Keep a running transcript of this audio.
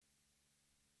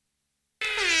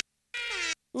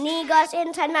Niggas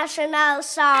International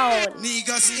Sound.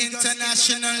 Niggas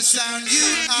International Sound, you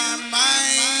are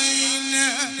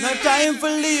mine. No time for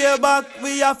lay back,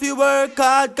 we have to work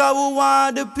hard, cause we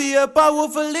want the paper, we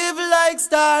for live like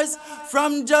stars.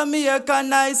 From Jamaica,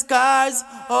 nice cars,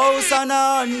 house on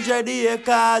 100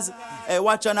 acres. Hey,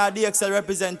 watch on our DXL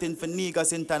representing for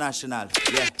Niggas International.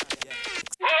 Yeah.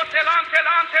 Oh, sail on,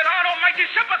 almighty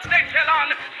shepherd, sail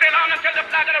on until the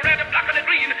flag of the red, the black and the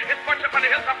green is perched upon the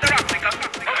hills of the rock.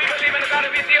 Oh, we believe in the God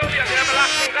of Ethiopia, the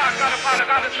everlasting God, God of Father,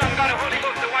 God of Son, God of Holy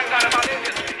Ghost, the one God of all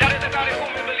ages. That is the God in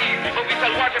whom we believe, but we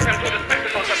shall worship him through the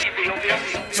spectacles of Ethiopia.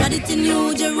 Shot it in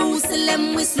New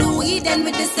Jerusalem, we slew Eden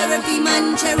with the seraphim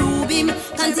and cherubim,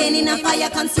 containing a fire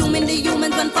consuming the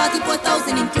humans,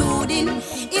 144,000 including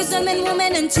Israel men,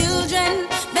 women and children.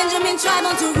 Benjamin tribe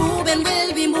unto Reuben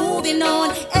will be moving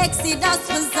on. Exodus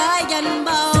was Zion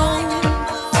bound.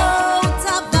 Out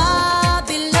of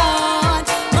Babylon,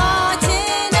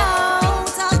 marching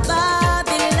out of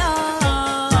Babylon.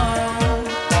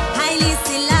 Haile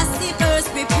Selassie first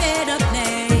prepared a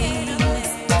place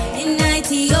in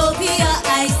Ethiopia,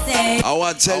 I say. I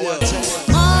want to tell you.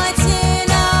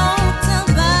 Marching out of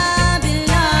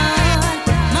Babylon,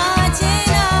 marching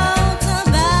out of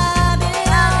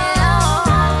Babylon.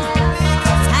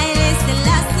 Haile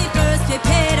Selassie first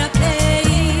prepared a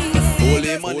place.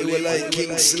 Holy money we like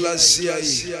King Selassie.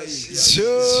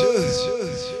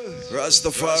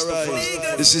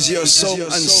 Rastafari. This is your song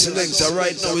and selector.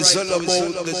 Right now it's all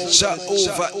about the JAH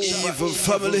OVA EVIL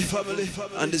family.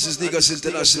 And this is Niggas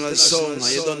International song. And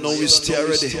you don't know we stay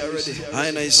already.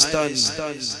 I stand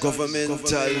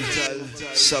governmental,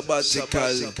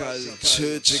 sabbatical,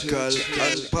 churchical,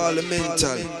 and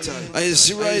parliamental. And you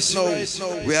see right now,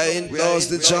 we are in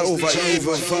the JAH OVA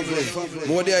EVIL family.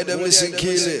 More the item listen,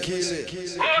 kill it.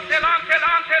 Oh, sail on,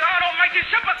 almighty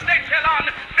shepherd, sail on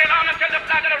until the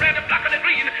flag of the red, the black and the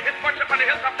green is perched upon the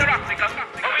hills of the rock. Oh,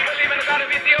 we believe in the God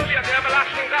of Ethiopia, the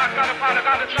everlasting God, God of Father,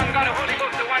 God of Son, God of Holy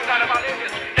Ghost, the one God of all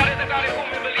ages. That is the God in whom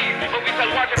we believe, but we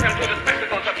shall worship him through the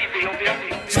spectacles of Ethiopia.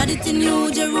 Shot it in New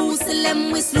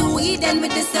Jerusalem, we slew Eden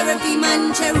with the seraphim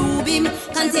and cherubim,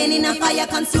 containing a fire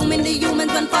consuming the humans,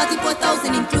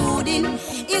 144,000 including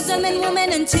Israel men,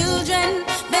 women and children.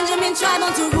 Benjamin tribe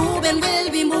unto Reuben will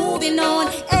be moving on.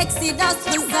 Exodus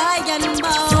was Zion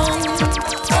bound.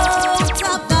 Out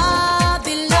of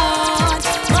Babylon,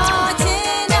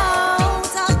 marching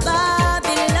out of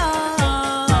Babylon.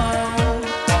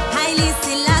 Haile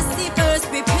Selassie first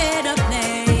prepared a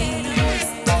place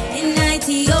in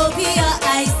Ethiopia,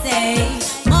 I say.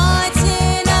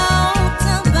 Marching out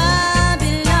of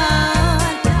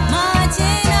Babylon,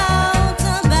 marching out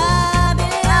of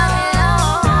Babylon.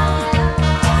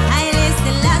 Haile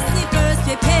Selassie first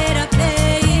prepared a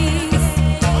place.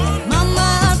 Mama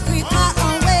Africa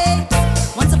awaits.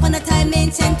 Once upon a time,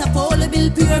 ancient Apollo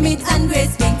built pyramid and great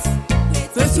sphinx.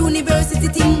 First university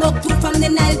Timbuktu from the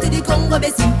Nile to the Congo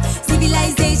Basin.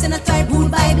 Civilization a tribe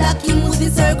ruled by black king who's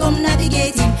been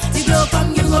circumnavigating. The globe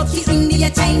from Europe to India,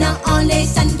 China, all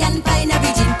nations can find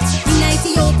origin. In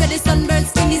Ethiopia, the sunburned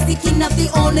skin is the king of the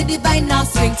only divine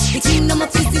offspring. The kingdom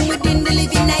of wisdom within the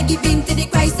living, I give in to the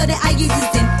Christ, so the eye is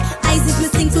sin. Isaac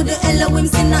will sing to the Elohim,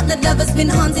 sin not the love has been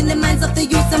haunting the minds of the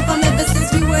youth, and from ever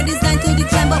since we were designed to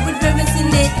decline, but with reverence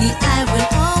innately, I will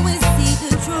always see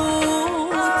the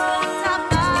truth.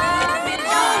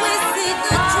 Always see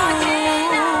the truth.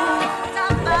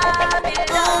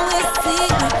 Always see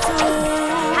the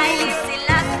truth. Haile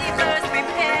Selassie first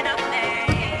prepared a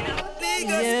place.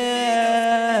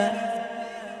 Yeah,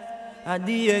 at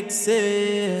the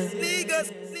excess.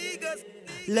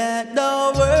 Let the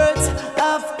words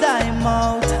of thy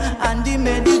mouth and the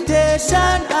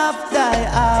meditation of thy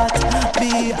heart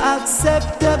be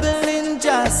acceptable in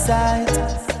Jah's sight.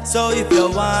 So if you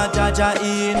want Jah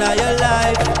in your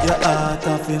life, your heart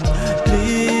of him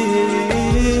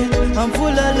clean. I'm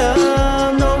full of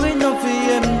love, no enough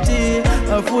empty.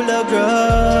 I'm full of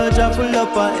grudge, I'm full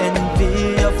of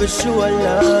envy. I'm for sure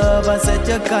love and set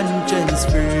your conscience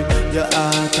free. Your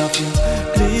heart of him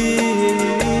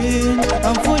clean.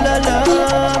 I'm full of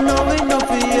love, no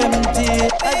enough empty.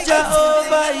 JAH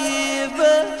OVA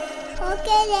EVIL.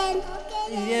 Okay then.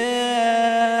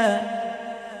 Yeah.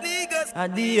 At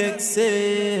the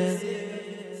excess.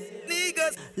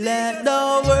 Let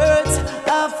the words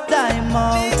of thy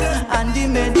mouth and the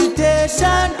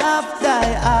meditation of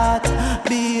thy heart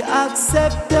be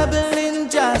acceptable in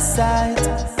Jah's sight.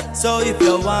 So if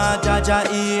you want Jah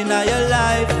in your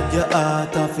life, your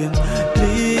heart of him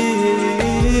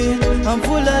clean. I'm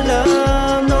full of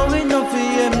love, no enough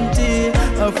empty.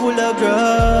 full of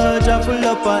grudge, I'm full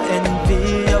up of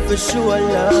envy. For sure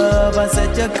love, I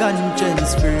set your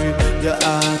conscience free. Your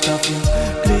heart of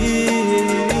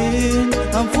clean.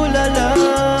 I'm full of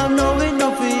love, no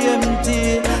enough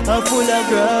empty. I'm full of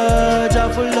grudge,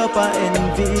 I'm full up of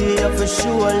envy. For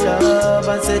sure love,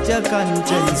 I set your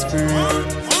conscience free.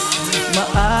 My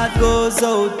heart goes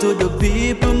out to the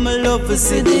people, my love for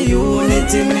see the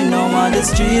unity. Me know on the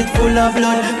street full of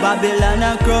blood. Babylon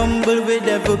a crumble with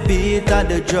every beat of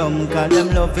the drum. Cause them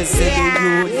love for see the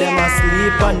youth, them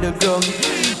asleep on the ground.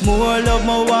 More love,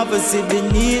 more want for see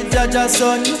beneath Jaja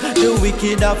sun. The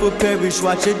wicked have to perish,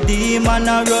 watch a demon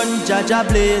a run. Jaja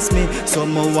bless me,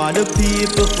 some more want the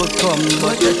people for come.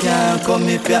 But you can't come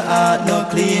if your heart not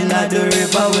clean like the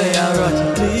river where I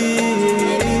run. Clean.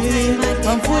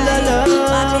 I'm full of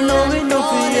love, no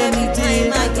enough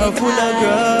empty. I'm full of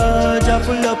grudge, I'm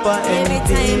full up of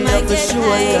envy. I'm for sure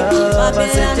love, I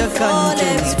set your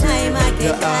conscience free. Every time I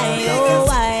get high, oh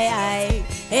I.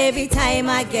 Every time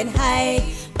I get high,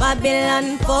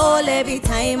 Babylon fall. Every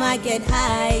time I get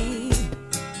high.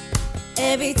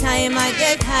 Every time I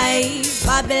get high,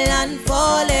 Babylon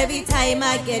fall. Every time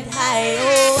I get high,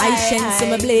 oh I shine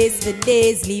some blaze the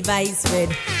days, Levi's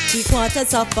red.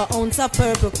 3/4 of an ounce of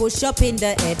purple push up in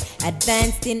the head.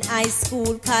 Advanced in high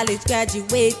school, college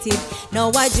graduated. Now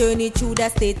I journey through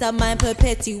that state of mind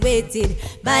perpetuated.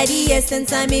 By the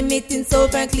essence I'm emitting, so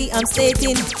frankly I'm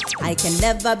stating I can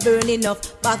never burn enough.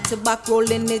 Back to back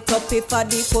rolling it up. If I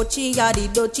the coachy or the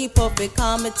dodgy puppet,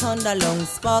 calm it thunder long.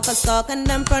 Spark a stalk and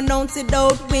then pronounce it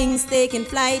out. Wings taking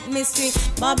flight, mystery.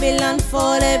 Babylon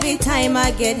fall every time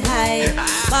I get high.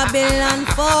 Babylon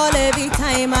fall every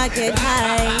time I get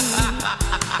high.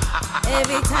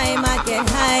 Every time I get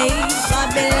high,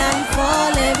 Babylon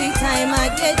fall. Every time I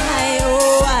get high,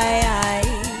 oh I.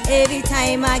 Every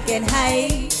time I get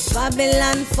high,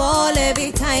 Babylon fall.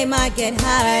 Every time I get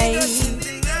high.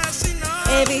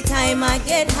 Every time I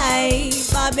get high,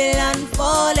 Babylon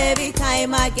fall. Every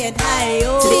time I get high,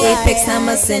 oh to the apex I'm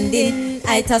ascending.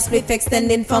 I toss with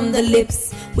extending from the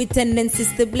lips, with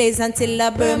tendencies to blaze until I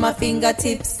burn my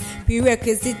fingertips.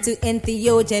 Prerequisite to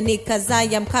entheogenic, cause I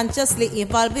am consciously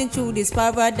evolving through this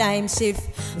paradigm shift.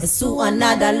 Pursue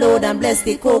another load and bless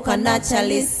the coconut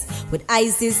chalice. With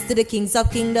Isis to the kings of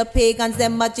king, the pagans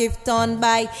them a drift on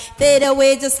by. Fade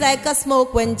away just like a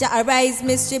smoke when Jah arise.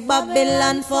 Mystery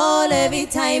Babylon fall every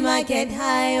time I get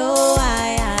high, oh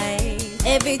I.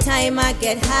 Every time I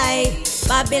get high,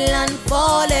 Babylon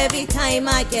fall every time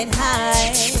I get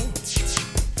high.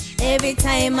 Every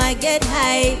time I get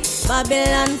high,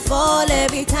 Babylon fall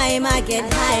every time I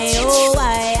get high, oh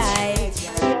I.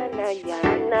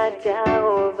 JAH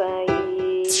over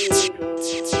evil.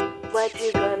 What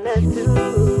you gonna do?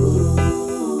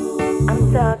 I'm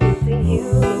talking to you.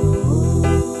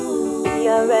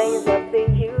 Your rise up to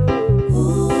you.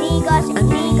 Niggas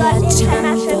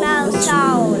International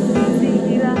Sound.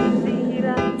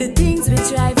 The things we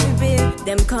try to build,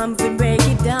 them come to break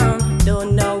it down.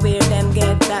 Don't know where them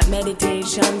get that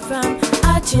meditation from.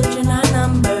 Our children are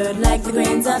numbered like the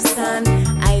grains of sand.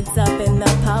 Hides up in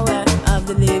the power of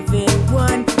the living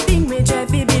one. Thing we try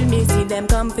to build, me see them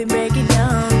come to break it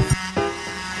down.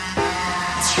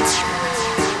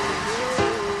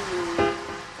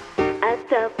 I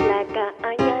tough like a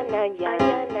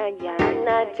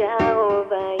JAH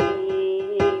over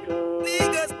evil.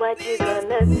 What you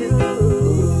gonna do?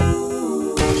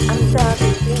 I'm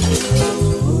talking to you.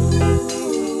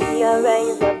 Your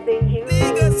rise up to you.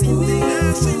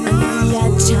 And I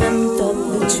chant up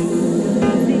the truth.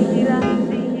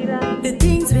 The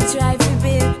things we try to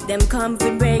build, them come to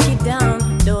break it down.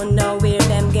 Don't know where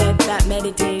them get that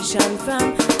meditation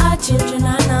from. Our children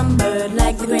are numbered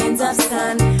like the grains of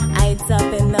sand. Hides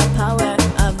up in the power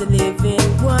of the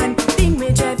living one. Thing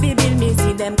we try to build, me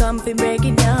see them come to break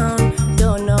it down.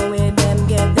 Don't know where them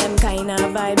get them kind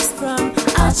of vibes from.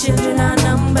 Our children are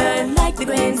numbered like the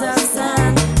grains of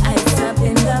sand. Hides up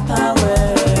in the power.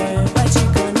 What you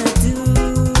gonna do?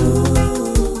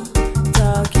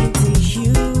 Talking to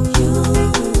you.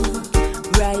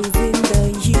 Rising the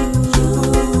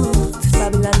youth.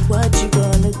 Babylon, what you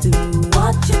gonna do?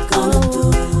 What you gonna do?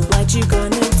 What you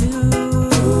gonna do?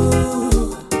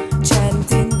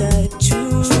 Chanting the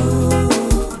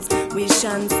truth. We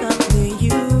chant up the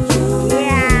youth.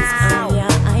 Yeah. And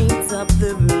yeah, heights up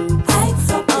the roots. Heights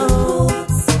up the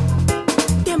roots.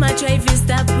 Them a try fi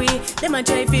stop we. Them a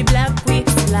try fi block we.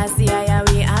 Last year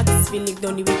we axe fi lick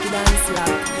down the wicked and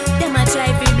slack. Them a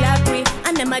try fi block we.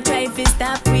 And them a try fi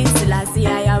stop we. Last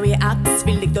year we axe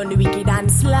fi lick down the wicked and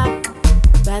slack.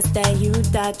 Rasta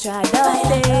youth a try to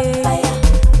stay.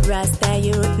 Rasta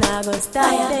youth nah go stop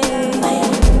stay.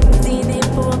 See the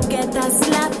folk get a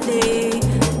slap day.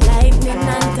 Lightning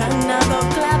and thunder go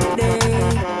clap day.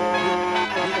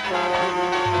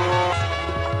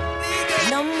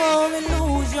 No more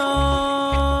illusion.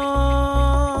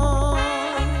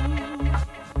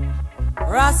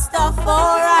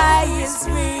 Rastafari is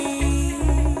real.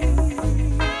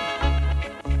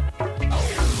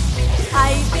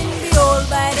 I've been behold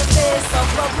by the face of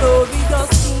a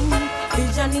glorious king.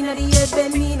 Vision in the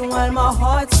heaven, meanwhile my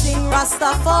heart sing.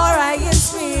 Rastafari is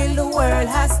real, the world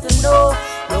has to know.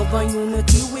 Love and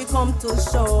unity we come to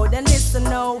show. Then listen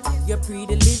now, you pre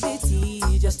the liberty.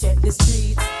 Just check the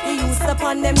streets. The youth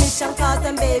upon them mission cause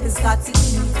them babies got to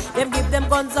eat. Them give them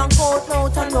guns and coat now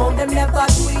to know them never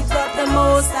do it. But the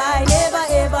most I never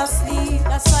ever sleep.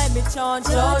 That's why me chant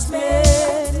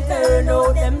judgment. Burn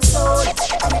out them soul.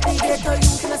 We get to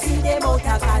youth and see them out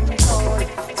of control.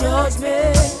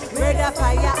 Judgment, where the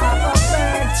fire have a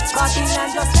burn. Babylon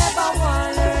just never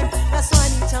want learn. That's why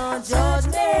me chant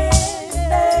judgment.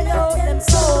 Burn out them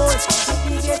souls.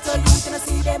 We get to youth and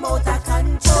see them out of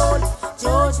control.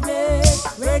 Judgment,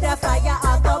 where the fire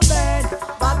have a burn.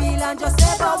 Babylon just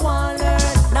never want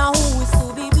learn. Now who is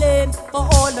to be blamed for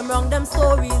all them wrong, them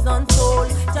stories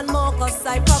untold? John Marcus,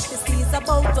 I prophecies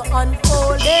about to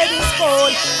unfold. There is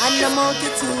gold and a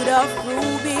multitude of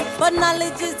ruby, but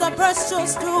knowledge is a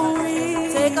precious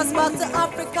jewelry. Take us back to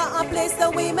Africa, a place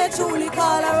that we may truly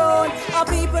call our own. A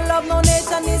people of no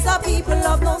nation is a people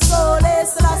of no soul.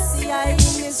 Slyce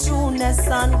in his trueness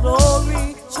and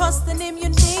glory. Trust in him, you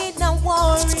need no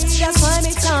worry. That's why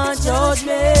me chant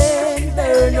judgment.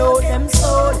 Burn out them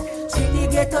soul. Treat the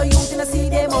ghetto youth and see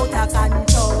them out of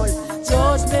control.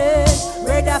 Judgment,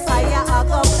 where the fire a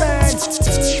go burn.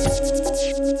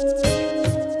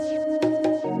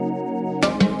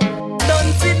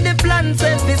 Don't see the plan,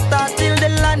 says we start till the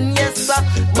land, yes sir.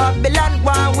 Babylon,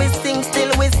 while we sing,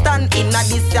 still we stand. In a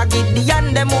this ya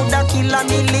Gideon, them woulda kill a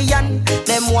million.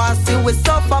 Them want see we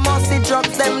suffer, must see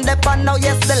drugs, them depend now,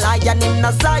 yes the lion in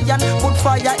a Zion. Put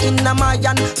fire in a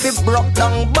Mayan. We broke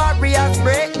down barriers,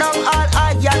 break down all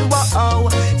iron. Whoa,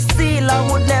 Sealer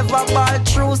would never ball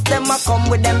truce. Them a come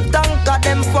with them tanker,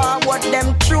 them forward,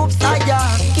 them troops.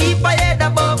 Hyah, keep a head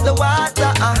above the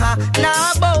water.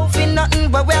 Now above in nothing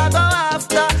but we a go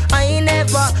after. I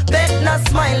never bet no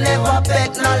smile, never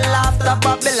bet no laughter.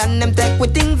 Babylon them take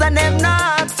with things and them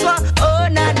not ask for. Oh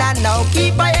na na now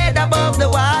keep a head above the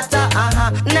water.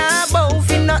 Now above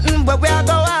in nothing but we a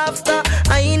go after.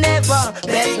 I never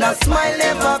bet no smile,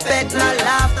 never bet no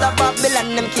laughter.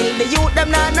 Babylon them kill the youth, them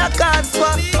not no cause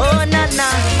for. Oh na na,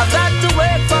 I got to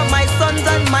work for my sons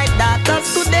and my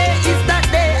daughters. Today is that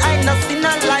day I not see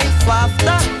no life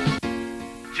after.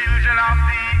 Children of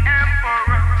the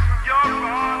Emperor, your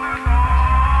father's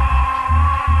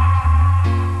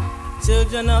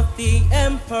Children of the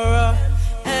Emperor,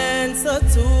 answer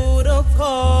to the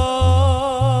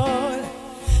call.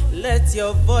 Let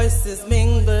your voices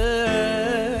mingle.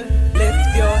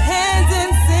 Lift your hands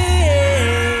and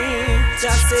sing.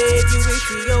 Jah save you,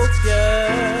 Ethiopia.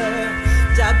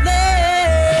 Jah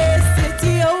bless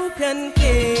Ethiopian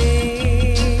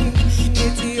king.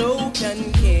 Ethiopian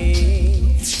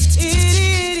king.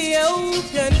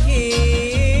 Ethiopian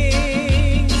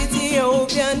king.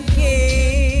 Ethiopian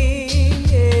king.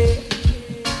 Yeah.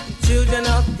 Children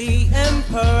of the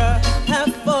Emperor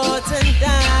have fought and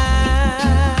died,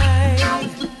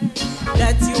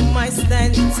 that you might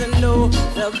stand to know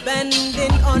the bend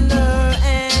in honor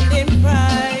and in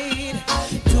pride,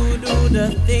 to do the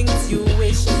things you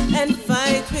wish and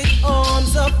fight with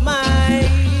arms of might,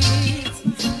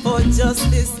 for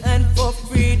justice and for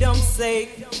freedom's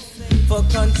sake, for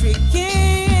country,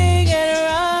 king and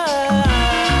right,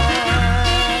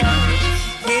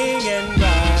 king and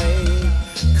right,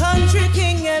 country,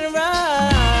 king and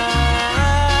right,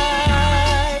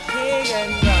 king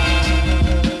and right.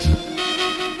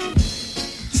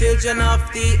 Children of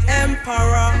the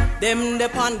Emperor, them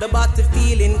upon the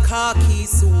battlefield in khaki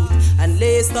suit and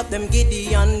laced up them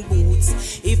Gideon boots.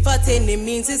 If at any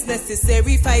means it's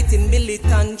necessary, fighting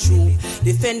militant troop,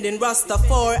 defending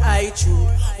Rastafari true.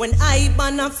 When I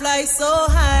banner fly so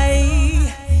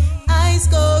high, eyes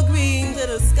go green to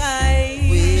the sky.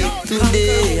 Wake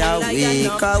today,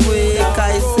 awake,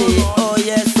 I say, oh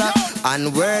yes sir.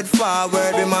 And word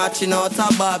forward, we marching out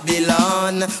of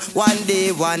Babylon. One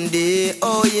day,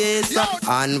 oh yes sir.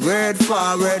 And word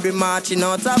forward, we marching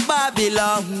out of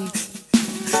Babylon.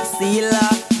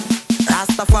 Sealer,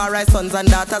 Rastafari sons and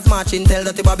daughters marching, tell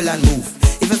dirty Babylon move.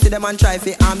 If you see them and try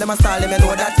fi arm them and stall them, you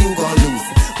know that you gon' lose.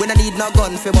 We no need no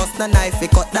gun fi bust no knife fi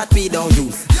cut that we don't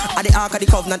use. At the ark of the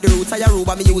covenant, the roots of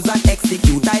Yoruba me use and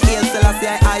execute. I hail Selassie,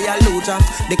 I hallelujah.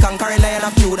 The conquering lion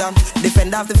of Judah.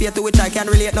 Defender of the faith to which I can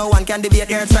relate. No one can debate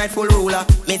their rightful ruler.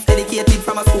 Me educated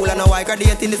from a school and now I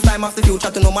graduate in this time of the future.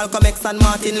 To know Malcolm X and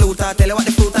Martin Luther. Tell you what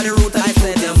the fruit of the root. I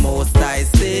said the most I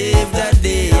save the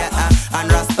day, and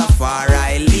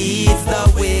Rastafari leads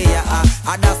the way,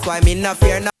 and that's why me no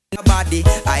fear nobody.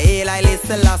 I hail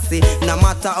Selassie. No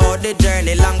matter how the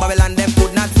journey long, Babylon them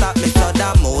could not stop me. So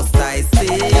the most I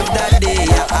save the day,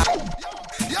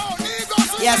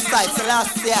 Yes, I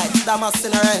Selassie, it's Damas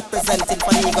representing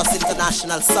for Negos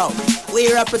International Sound.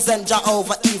 We represent JAH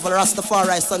OVA EVIL,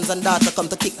 Rastafari sons and daughters come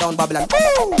to kick down Babylon.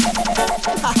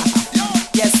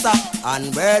 Yes, sir.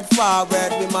 And word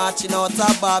forward, we marching out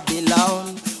of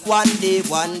Babylon. One day,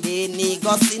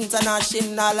 Negos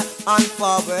International, and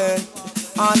forward.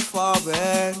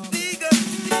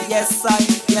 Yes, I,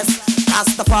 yes.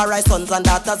 Rastafari sons and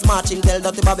daughters marching, tell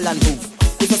dirty Babylon move.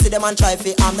 If you see them and try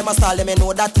fi arm them and stall them, you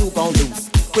know that you gon' lose.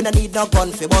 We no need no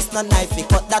gun fi bust no knife fi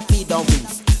cut that we don't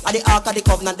use. At the ark of the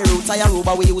covenant, the roots of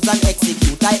Yoruba we use and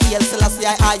execute. I hail Selassie,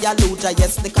 I hallelujah.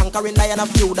 Yes, the conquering lion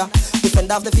of Judah.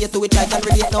 Defender of the faith to which I can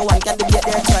relate. No one can debate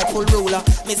their rightful ruler.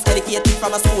 Miss educated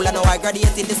from a school and now I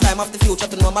graduate in this time of the future.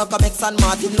 To know Malcolm X and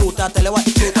Martin Luther. Tell you what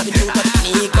the truth of the truth of the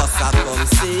Negos I come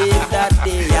save that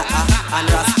day, and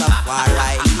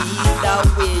Rastafari lead the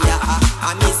way,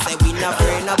 and me say we not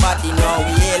afraid nobody, no.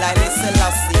 We hail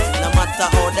Selassie. No matter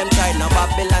how them try, no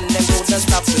Babylon them wouldn't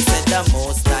stop. We said the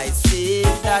most I save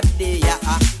that day,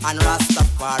 and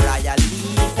Rastafari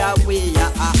lead the way,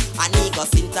 and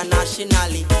Negos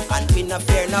internationally, and we no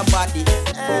fear nobody.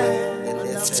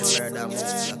 Let's murder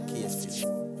most of cases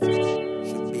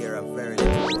should bear a very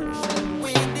little punishment.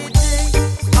 We did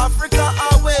it, Africa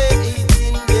away, it's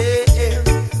in the air.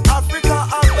 Africa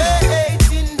away,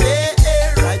 it's in the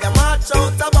air. Ride a march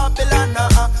out of Babylon,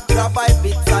 grab by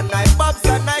bits and knife, bobs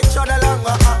and knife, shot along,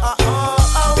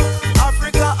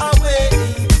 Africa away,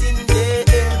 it's in the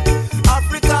air.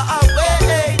 Africa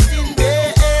away, it's in the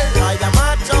air. Ride a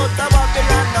march out of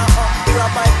Babylon,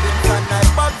 grab by bits and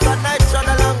knife, bobs and knife, shot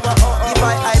along, If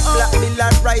I black bill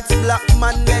and rights, black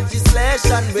man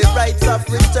legislation, with rights of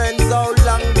returns, how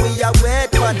long we are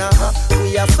wait for now?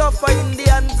 We are suffering the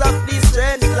hands of this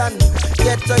strange land.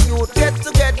 Get a youth, get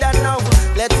together now.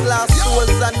 Let's last souls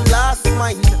and last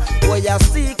mind. We are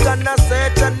seek and a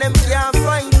search and them can't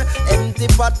find. Empty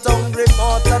pot, hungry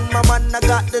mouth and my man I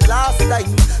got the last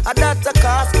time. And that's a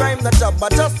cost crime, the job,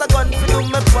 but just a gun to do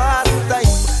my pastime.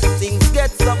 Things get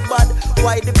so bad,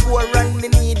 why the poor and the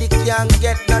needy can't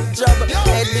get no job?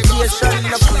 Education,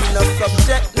 no free, no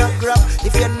subject, no grab.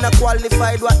 If you're not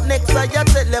qualified, what next? I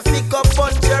just tell you, pick up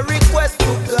on your request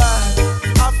to God.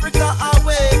 Africa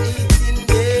away, it's in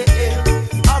the air.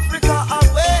 Africa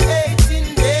away, it's in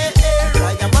the air.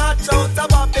 I am march out of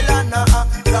Babylon,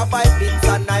 grab by bits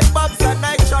and knife, bobs and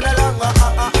knife, shot along,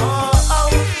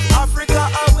 Africa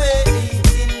away,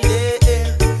 it's in the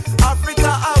air.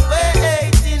 Africa away,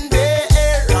 it's in the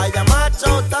air. I am march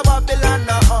out of Babylon,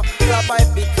 grab by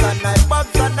bits and knife,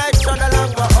 bobs and knife, shot along,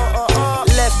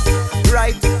 Left,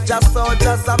 right, just so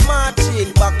just a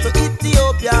marching back to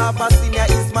Ethiopia. Abyssinia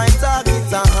is my target.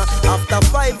 After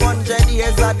 500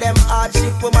 years of them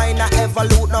hardship, we might not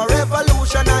evolve, no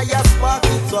revolution. I spark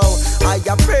it so I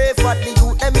pray for the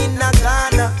youth them in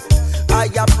Ghana. I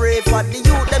pray for the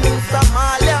youth them in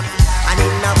Somalia. And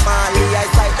in Mali I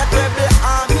sight the rebel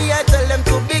army. I tell them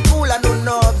to be cool and do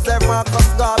not observe Marcus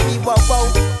Garvey. Wow.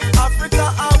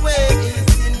 Africa away,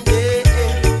 it's in the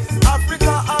air.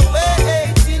 Africa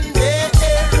away, it's in the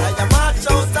air. I march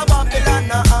out of Babylon,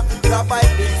 grab by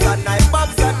bits and knife,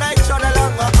 bobs and knife, shot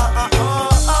along,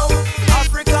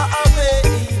 Africa away,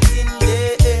 it's in the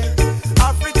air.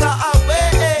 Africa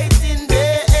away, it's in the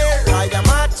air. I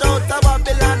march out of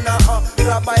Babylon,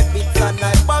 grab by bits and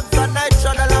knife, bobs and knife,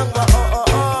 shot along,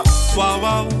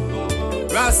 Wow,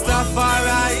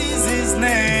 Rastafari is his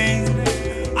name.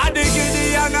 I dig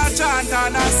Gideon, I chant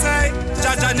and I say,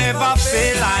 Jah never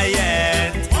fail I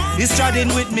yet. He's treading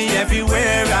with me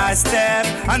everywhere I step.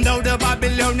 And though the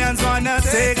Babylonians wanna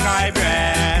take my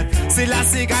breath,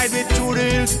 Selassie guide me through the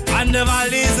hills and the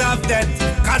valleys of death.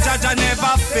 Cause Jah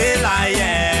never fail I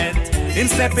yet. Him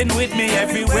stepping with me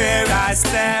everywhere I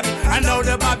step. And though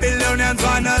the Babylonians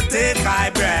wanna take my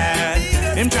breath,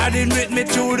 him treading with me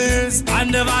through the hills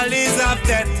and the valleys of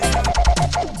death.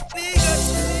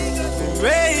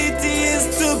 Great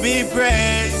is to be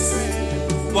praised.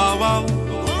 Wow.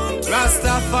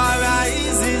 Rastafari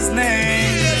is his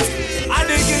name. I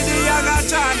dig Gideon, I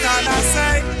chant and I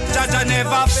say, Jah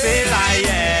never fail I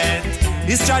yet.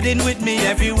 He's treading with me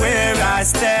everywhere I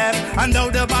step. And now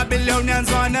the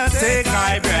Babylonians wanna take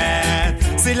my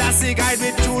breath. Slyce guide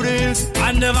me through the hills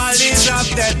and the valleys of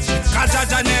death. Cause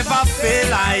Jah never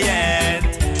fail I yet.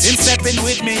 Him stepping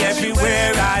with me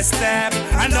everywhere I step.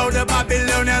 And now the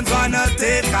Babylonians wanna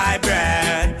take my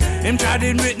breath. Him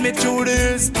treading with me through the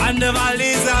hills and the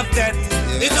valleys of death.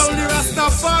 It's only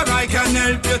Rastafari can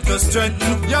help you to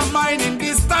strengthen your mind in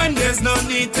this time. There's no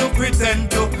need to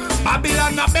pretend to.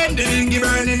 Babylon a bending,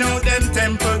 burning out them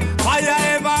temple. Fire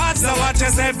ever hot, so watch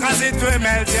yourself cause it will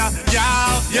melt ya.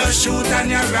 Yow, you shoot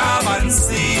and you grab and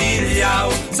steal,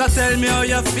 yow. So tell me how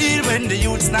you feel when the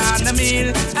youths not on the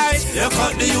meal. Hey, you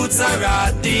cut the youths a raw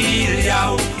deal,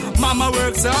 yow. Mama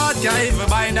works hard, can't even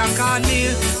bind and can't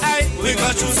kneel. Hey, we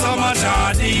got through so much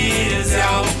hard deals,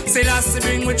 yo. Slyce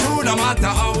bring me through no matter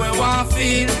how we want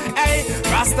feel. Hey,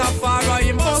 Rastafari,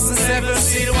 you must never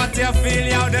seal what you feel,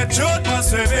 yo. The truth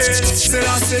must reveal.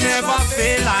 Slyce never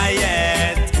fail I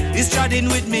yet. He's treading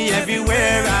with me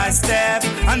everywhere I step.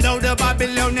 And now the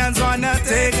Babylonians wanna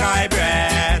take my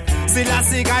breath.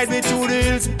 Slyce guide me through the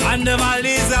hills and the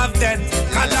valleys of death.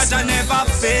 Cause Jah never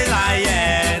fail I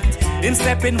yet. Him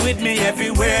stepping with me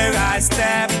everywhere I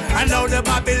step. And now the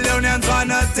Babylonians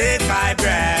wanna take my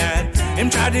breath.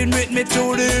 Him treading with me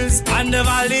through the hills and the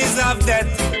valleys of death.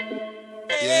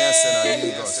 Yes,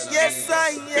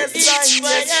 I.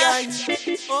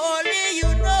 Only you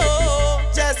know.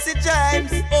 Jesse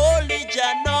James. Only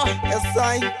Jah know. Yes,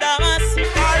 I. Damas.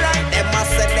 Alright, them a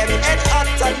say them head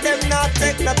hot and them not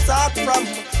take no talk from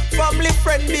family,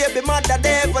 friend, baby, mother,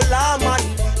 devil, man.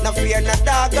 No fear, no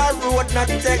dog, a road, no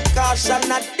take caution.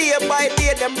 Not day by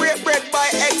day, them break bread by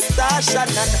extortion.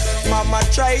 And mama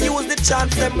try use the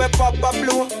chance, them we papa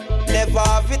blue. Never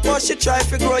have it, but she try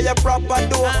to grow your proper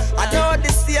door. I know the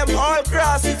same all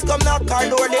crosses come knock her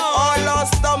door. They all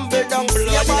lost stumble down,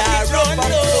 blood run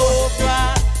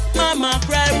over. Mama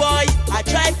cry, boy, I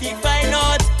try to find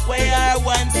out where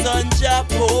one son Jah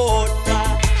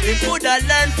over. We coulda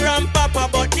learned from Papa,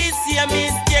 but this year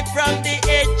mistake from the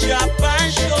head, drop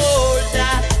and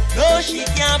shoulder. No, she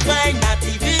can't find not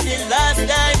even the last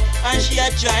time, and she a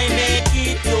try make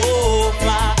it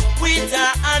over. With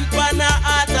her hand on her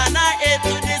heart and her head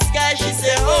to the sky, she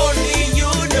say, only you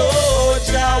know,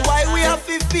 Jah. Why we have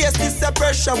to face this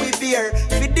pressure we bear?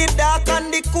 With the dark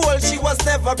and the cold, she was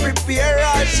never prepared.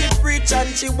 All she preach and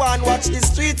she want watch the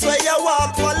streets where you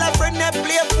walk. All her friend they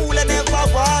play fool and never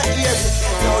want hear.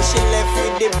 Now she left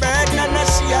with the burden and now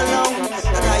she alone.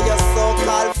 And now your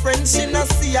so-called friend she not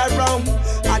see around.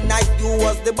 And now you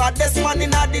was the baddest man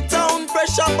in the town.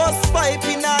 Pressure bus pipe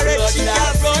in her head, she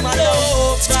can't run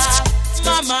over.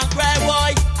 Mama cry,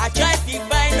 boy, I try to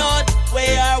find out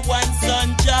where one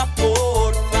son Jah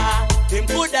over. Him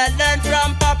coulda learned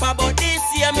from Papa, but this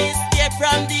year mistake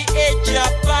from the edge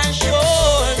up and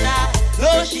shoulder.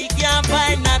 No, she can't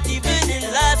find not even the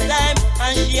last time,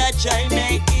 and she a try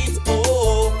make it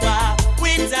over.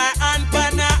 With her hand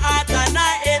on her heart and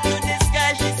her head to the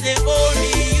sky, she say,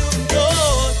 only you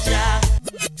know, Jah.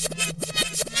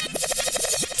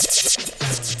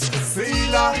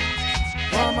 Feel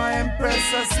for my Hempress,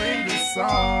 I sing this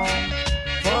song.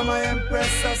 For my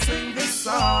Hempress, I sing this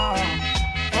song.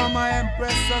 For my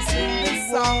Hempress, I sing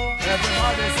this song.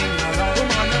 Everybody sing along.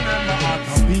 Come on, remember how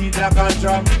to beat like a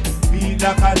drum, beat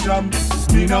like a drum.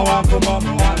 Me no want come up,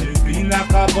 me want it beat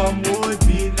like a bum. Oh,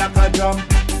 beat like a drum,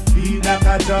 beat like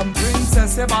a drum.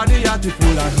 Princess, your body are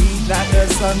full of heat like the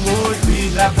sun. Oh,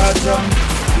 beat like a drum,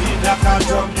 beat like a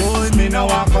drum. Oh, me no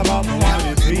want come up, me want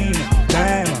it beat.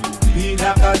 Damn, beat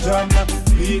like a drum.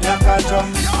 Beat like a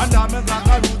drum, and I'm like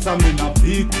a roots, I'm in a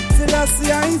beat.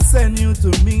 Slyce, I ain't send you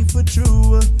to me for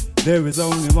true. There is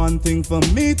only one thing for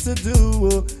me to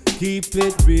do. Keep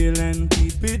it real and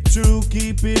keep it true.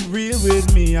 Keep it real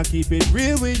with me, I keep it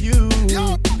real with you.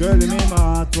 Girl in my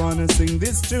heart wanna sing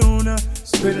this tune.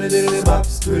 Scriddly diddly bop,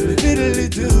 scriddly diddly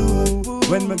do.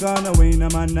 When me gone away, I'm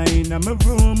in my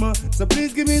room. So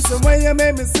please give me some way, you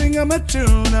make me sing a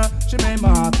tune. She made my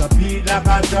heart a beat like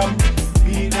a drum.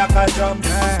 Beat like a drum,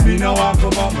 me no want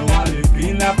come up, me want it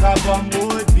beat like a bum.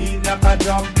 Oh, beat like a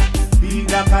drum,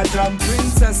 beat like a drum.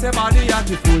 Princess, your body are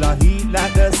full of heat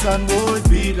like the sun. Oh,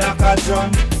 beat like a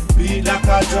drum, beat like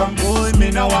a drum. Oh,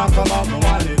 me no want come up, me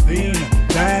want it beat.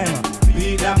 Damn,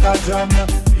 beat like a drum,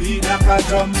 beat like a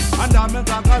drum. And I'm a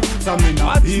gaga roots, I'm in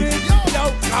a beat.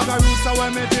 Yo, gaga roots are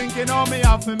when me thinking, oh, me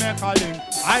have to make a link.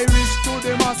 Irish to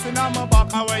the mass in my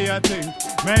back, away you think.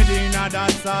 Medina,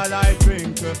 that's all I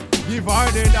drink. Give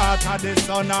her the daughter, the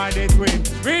son, or the twin.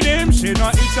 With him, she no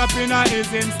itch up in her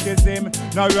ism schism.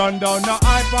 No run down, no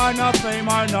hype, or no fame,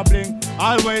 or no bling.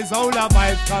 Always hold a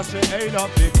vibe, cause she ain't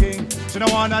up the king. She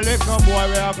don't wanna lick a boy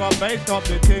where I got bait up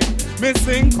the thing. Me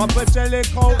sing, couple jelly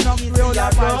coat, knock real the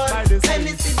vibes by the scene.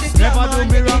 Never do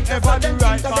me wrong, ever do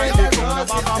right by the king. No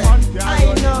matter man can't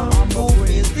I know who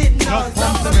is it now.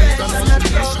 Some profession and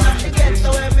don't have to get to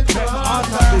where me go.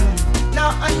 No,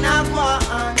 I'm not one.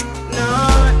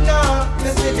 No, me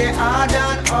see the hard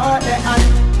and all the hand.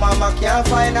 Mama can't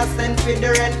find a cent for the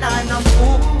rent and no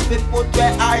food. We put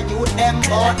where are you them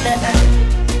out there.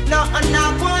 No, I'm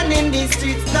not one in the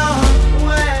streets now.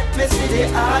 Where me see the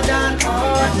hard and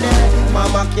all the.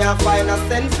 Mama can't find a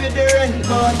cent for the rent,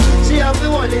 but she have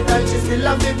to hold it and she still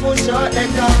have to push out the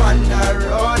come on the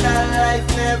road. And life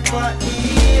never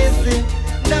easy,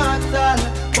 not all.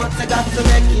 But I got to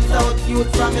make it out, youth,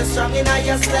 from you strong in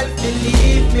yourself,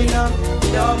 believe me now.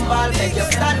 Don't ball, make you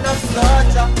stand up,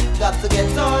 soldier. Got to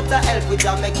get out to help with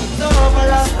you, make it over.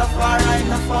 Rastafari in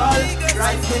the fall,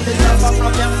 right in the jumper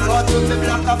from your floor to the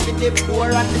block of the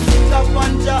poor and the sick up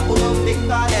on Jah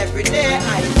because every day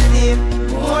I see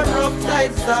more rough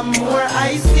tides and more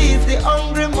I see. The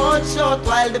hungry mouth shut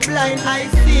while the blind I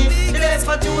see. The less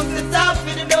for choose the top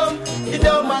for the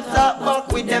dumb attack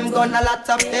back with them gun a lot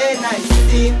of pain I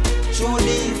see. Through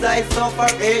these eyes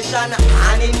operation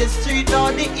and in the street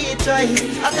all the eat right.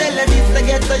 I tell you this to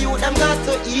get to you, them got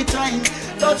to eat right.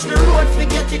 Touch the road,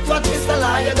 forget it what we sell.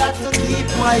 You got to keep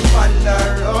my on the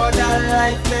road and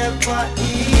life never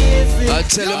easy. I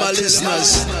tell you my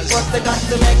listeners, but they got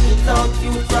to make it out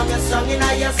you from your song in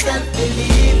yourself,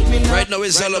 believe me now. Right now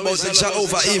it's all about the JAH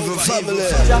OVA EVIL family.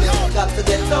 Got to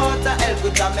get out to help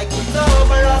with that, make it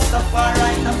over.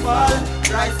 Rastafari in the fall,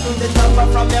 rise to the top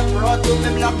from your broad to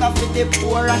me block off with the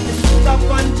poor and the super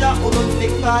puncher who don't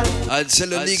think all. I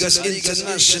tell you niggas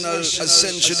international,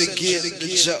 essentially get the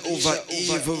JAH OVA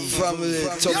EVIL family.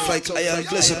 Tough like iron,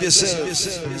 bless up yourself.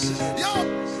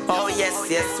 Oh yes,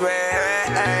 we're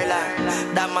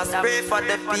Damas pray for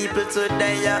the people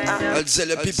today. I'll tell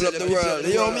you people of the world,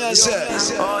 you hear me I say.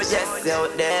 Oh yes,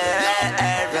 out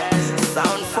there,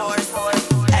 sound force,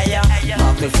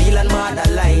 Mark me feel and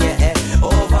motherline,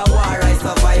 over war I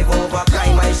survive, over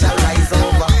crime I shall rise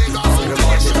over. Hungry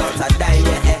mouth without a dime,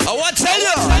 I want to tell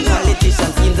you. And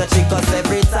politicians seem to trick us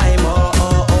every time,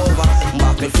 over.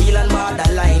 Mark me feel and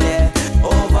motherline,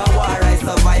 over war I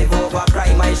survive, over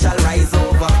crime I shall rise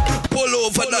over. Pull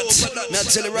over that. Now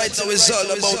tell you right now it's all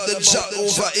about the JAH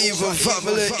OVA EVIL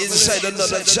family inside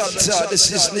another chapter.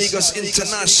 This is Niggas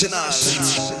International.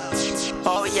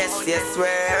 Oh yes,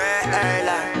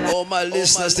 we're all my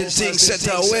listeners, the thing set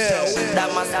away.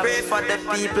 That must pray for the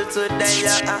people today.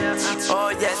 Oh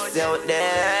yes, out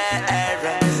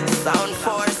there, sound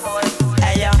force,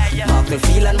 Mark me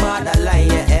feel and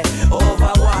motherline,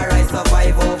 over war I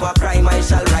survive, over crime I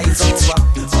shall rise over.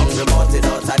 Hungry mouth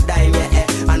without a dime,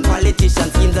 and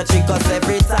politicians seem to trick us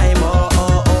every time,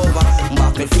 over.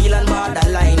 Mark me feel and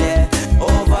motherline,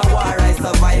 over war I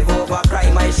survive, over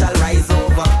crime I shall rise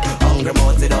over. Hungry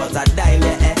mouth without a dime,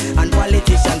 and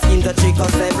politicians seem to trick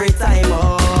us every time,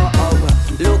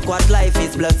 Look what life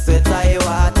is, blood, sweat, I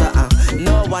water.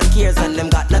 No one cares and them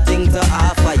got nothing to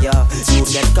offer you. You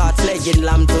get caught slaying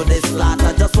lamb to the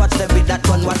slaughter. Just watch them with that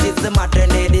gun, what is the modern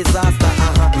day disaster?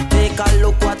 Take a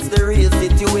look, what's the real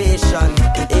situation?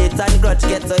 Hate and grudge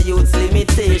get a youth's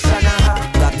limitation.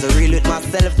 Got to reel with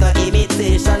myself, no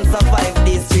imitation. Survive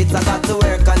these streets, I got to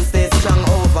work and stay strong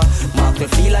over. Mark me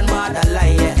feel and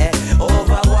motherline,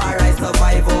 over war I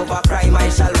survive, over crime I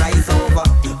shall rise over.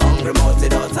 Hungry mouth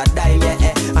without a dime,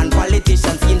 and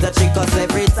politicians seem to trick us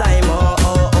every time,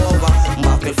 over.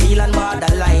 Mark me feel and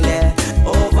borderline,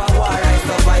 over war I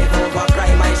survive, over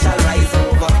crime I shall rise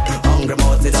over. Hungry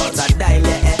mouth without a dime,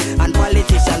 and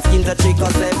politicians seem to trick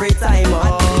us every time,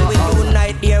 Until we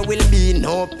unite there will be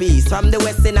no peace. From the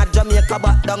west in Jamaica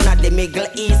back down at the Middle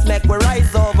East, make we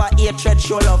rise over hatred,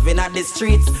 show love in the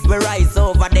streets. We rise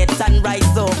over death and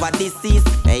rise over disease.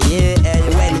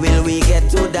 When will we get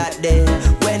to that day?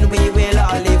 When we will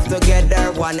all live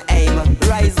together, one aim.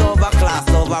 Rise over class,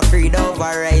 over creed,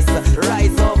 over race.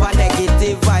 Rise over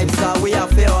negative vibes, cause we have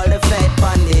to all the fed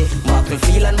pandy. Mark me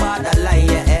feel and borderline,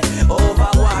 over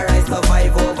war I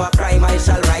survive, over crime I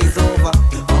shall rise over.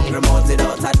 Hungry mouth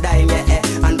without a dime,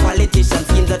 and politicians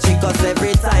seem to trick us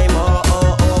every time,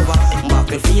 over. Mark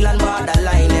me feel and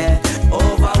borderline,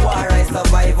 over war I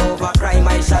survive, over crime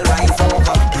I shall rise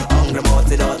over. Hungry mouth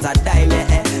without a dime,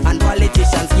 and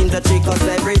politicians seem to trick us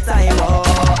every time,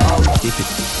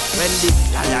 When this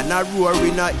lion a roar,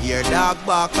 we not hear dog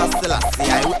bark or still I see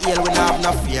I will heal, we not have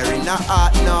no fear in our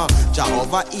heart, no. JAH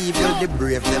OVA EVIL, the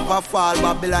brave never fall.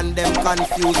 Babylon them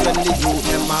confused when the youth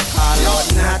them a call out.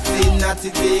 Natty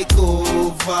take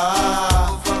over.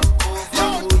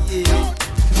 Oh yeah.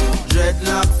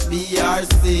 Dreadlocks be our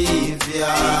savior.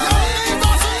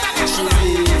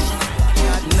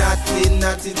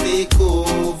 Natty take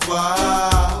over.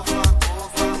 Oh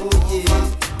yeah.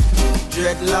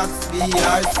 Dreadlocks be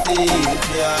our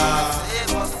savior.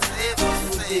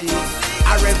 A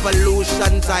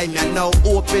revolution time, you know.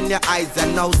 Open your eyes, you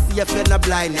know. See if you're not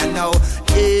blind, you know.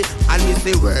 And we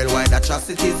say worldwide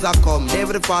atrocities are come.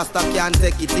 Every pastor can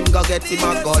take it, him go get him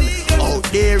a gun. Out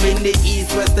there in the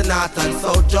east, west, and north and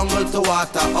south, jungle to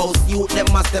water house, youth them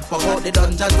must step out the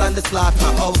dungeons and the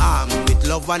slaughterhouse. Armed with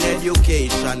love and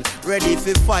education, ready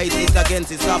for fight it against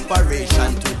this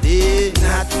operation. Today,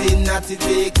 Natty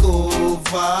take over.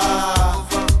 Oh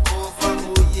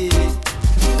yeah.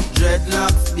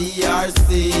 Dreadlocks be our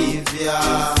savior.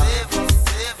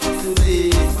 Today,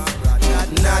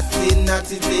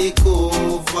 Natty take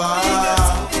over.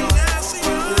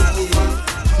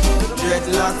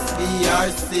 Dreadlocks be our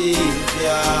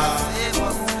savior.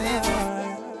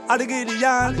 I the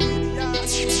Gideon.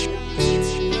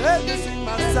 Let me sing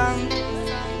my song.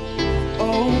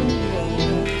 Oh, yeah.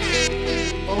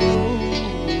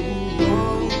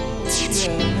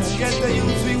 Get the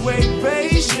youth, we wait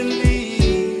patiently.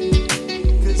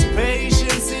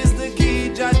 Patience is the key,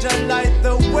 Jah light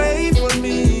the way for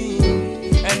me.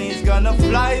 And he's gonna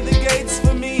fly the gates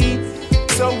for me.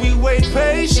 So we wait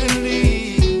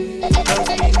patiently. Cause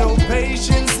we know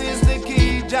patience is the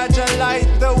key, Jah light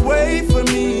the way for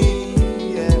me.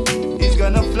 Yeah, he's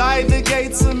gonna fly the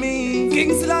gates for me.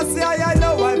 King Slyce, I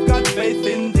know I've got faith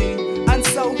in thee. And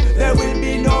so there will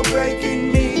be no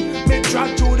breaking me. Me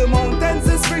track through the mountains,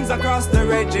 the springs across the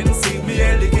raging sea. Me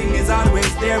the king is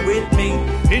always there with me.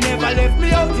 He never left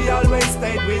me out, he always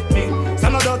stayed with me.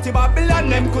 Some of dirty Babylon,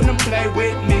 them couldn't play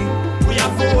with me. We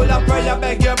are full of prayer,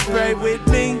 beg you pray with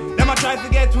me. Them a try to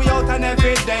get we out and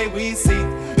every day we see.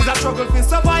 It's a struggle to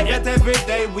survive, yet every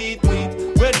day we tweet.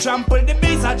 We trample the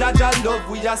beast, a Jah love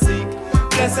we are seek.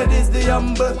 Blessed is the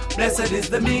humble, blessed is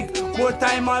the meek. More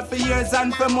time out for years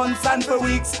and for months and for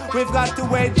weeks. We've got to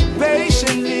wait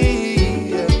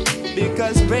patiently,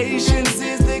 because patience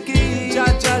is the key.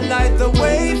 Jah light the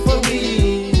way for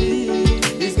me.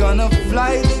 He's gonna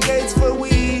fly the gates for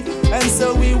we. And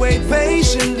so we wait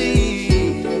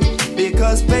patiently,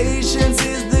 because patience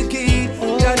is the key.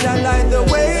 Jah light the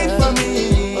way for me.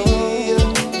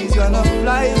 He's gonna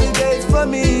fly the gates for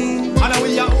me. And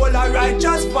we are all our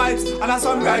righteous vibes, and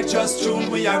some righteous tune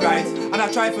we are right. And I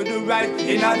try to do right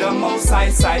in the most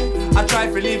high side. I try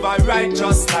to live a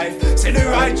righteous life. See the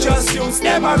righteous youths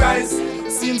never rise.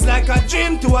 Seems like a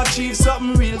dream to achieve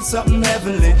something real, something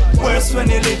heavenly. Worse when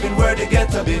you live in where they get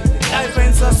to be. Life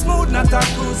ain't so smooth, not a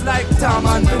cruise like Tom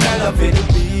and Penelope.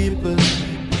 People,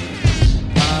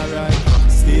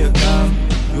 alright, stay calm.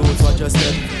 Youth watch your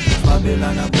step.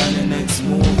 Babylon a plan the next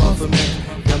move off of me.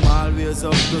 Them always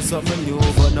up to something new,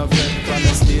 but no friend. From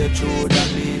the stay true,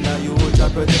 that mean a huge a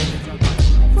protect.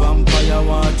 Vampire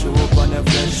want you up on the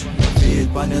flesh.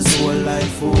 Feed on the soul like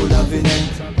food of in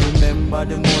it. Remember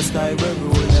the most I will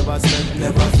rule. Never slept,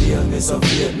 never fail me, so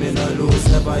faith me no lose,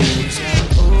 never hit.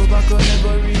 Overcome,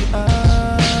 never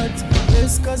react.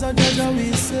 Yes, cause I judge how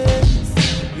we say.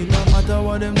 It no matter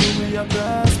what them do, we are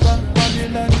prosper.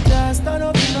 Babylon can't stand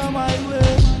up in my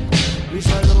way. We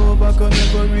shall overcome,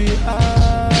 never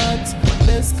react.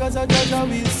 Yes, cause I judge how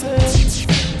we say.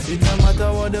 It no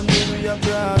matter what them do, we are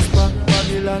prosper.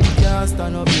 Babylon can't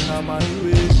stand up in my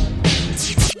way.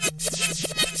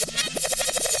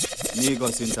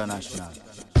 Negos International.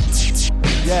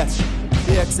 Yeah,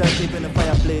 the XL keeping the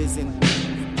fire blazing.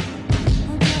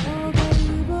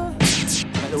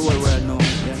 Let the whole world know.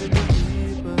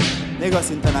 Yeah. Negos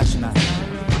International.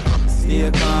 Stay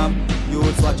calm,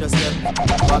 youths watch your step.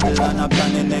 Babylon a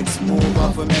plan the next move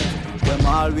off of me. Them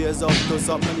always up to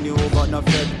something new, but no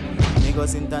fret.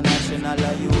 Negos International,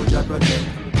 a huge a protect.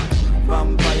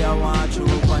 Vampire want you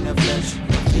on the flesh.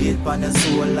 Feed on the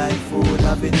soul like food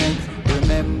of in it.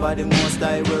 Remember the most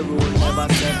I will rule. Never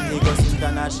step, Negos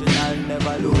International.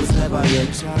 Never lose, never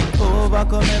yet shall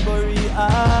overcome every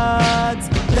odds.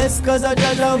 Bless cause I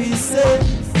judge how we say.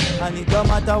 And it don't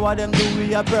matter what them do,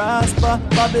 we are prosper.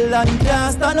 Babylon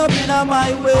can't stand up in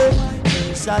my way.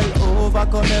 We shall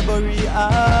overcome every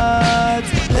odds.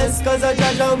 Bless cause I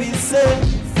judge how we say.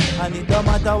 And it don't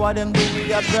matter what them do,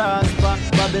 we are prosper.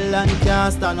 Babylon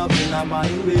can't stand up in my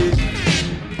way.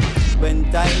 When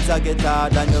times I get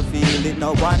hard and you feel it,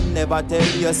 no one never tell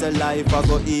you say life I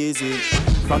go easy.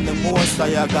 From the most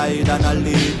I guide and I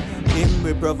lead. Him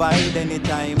we provide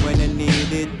anytime when you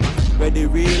need it. Where the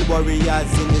real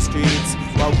warriors in the streets,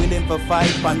 we're willing to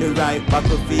fight on the right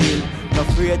battlefield. No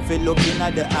afraid for looking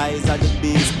at the eyes of the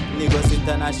beast. Lagos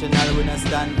International, we not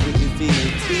stand for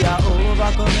defeat. We are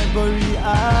overcome every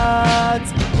art.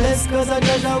 Bless cause of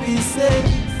Jah we say.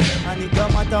 And it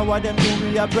don't matter what them do,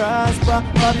 we are prosper.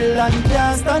 Babylon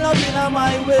can't stand up in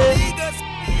my way.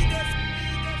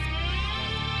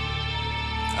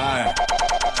 Alright.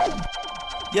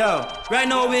 Yo, right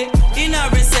now we in a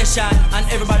recession and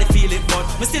everybody feel it, but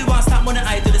we still want to stop money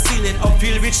high to the ceiling. Up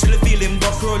feel rich till the feeling,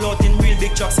 but roll out in real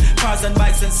big trucks, cars and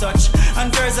bikes and such. And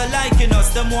girls are liking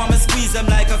us, them want me squeeze them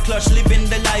like a clutch, living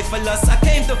the life of lust. I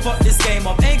came to fuck this game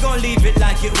up, ain't gon' leave it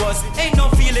like it was. Ain't no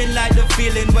feeling like the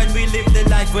feeling when we live the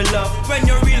life we love. When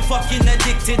you're real fucking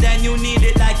addicted and you need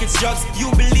it like it's drugs,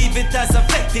 you believe it has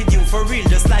affected you for real,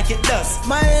 just like it does.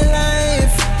 My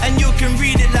life, and you can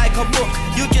read it like a book,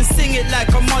 you can sing it like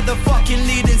a motherfucking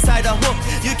lead inside a hook.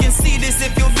 You can see this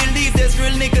if you believe there's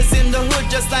real niggas in the hood,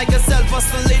 just like yourself,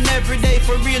 hustling every day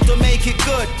for real to make it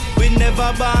good. We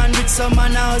never born with some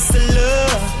man a hustler.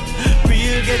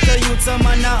 Real get a youth, some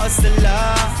man a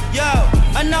hustler. Yo,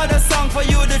 another song for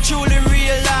you to truly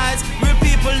realize real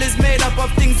people is made up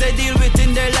of things they deal with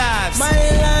in their lives. My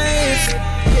life,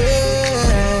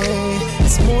 yeah,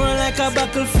 it's more like a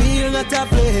battlefield, not a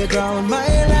playground. My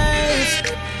life,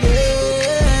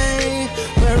 yeah,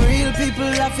 where real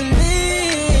people have to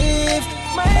live.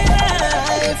 My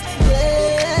life,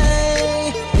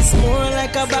 yeah, it's more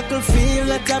like a battlefield,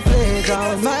 not a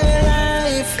playground. My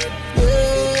life,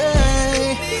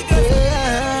 yeah,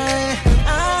 yeah.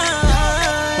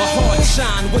 My heart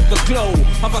shine with the glow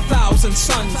of 1,000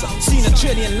 suns. Seen a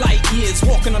trillion light years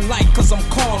walking on light cause I'm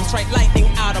calm. Strike lightning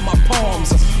out of my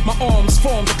palms. My arms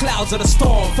form the clouds of the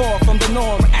storm. Far from the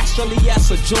norm, astrally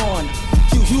as a John.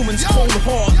 Few humans cold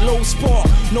heart, low spark.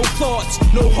 No thoughts,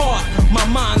 no heart. My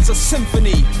mind's a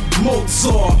symphony,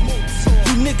 Mozart.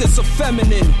 You niggas are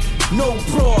feminine, no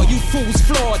bra. You fools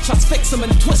flawed, try to fix them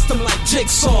and twist them like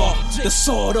jigsaw. The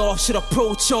sword off should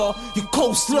approach y'all. You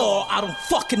coastlaw, I don't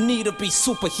fucking need to be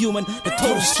superhuman. The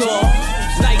toast y'all.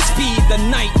 Light speed, the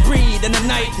night breed, and the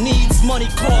night needs money,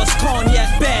 cars,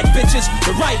 cognac, bad bitches,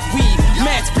 the right weed.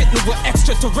 Mad spitting with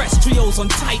extraterrestrials on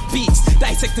tight beats.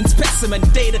 Dissecting specimen,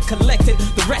 data collected,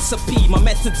 the recipe. My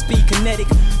methods be kinetic,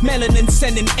 melanin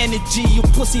sending energy. You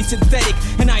pussy synthetic,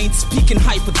 and I ain't speaking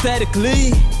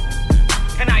hypothetically.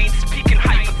 And I ain't speaking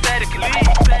hypothetically.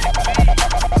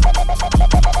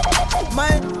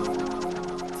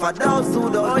 For those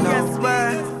who don't know,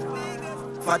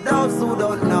 for those who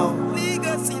don't know,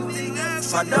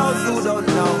 for those who don't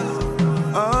know,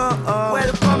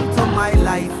 welcome to my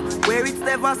life, where it's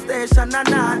devastation and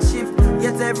hardship.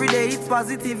 Yet every day it's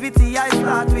positivity I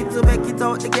start with. To make it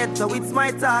out the ghetto, it's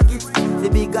my target. The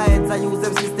big guys I use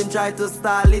them system try to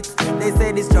stall it. They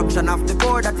say destruction of the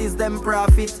poor, that is them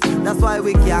profit. That's why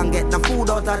we can't get no food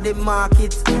out of the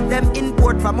market. Them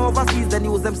import from overseas, then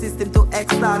use them system to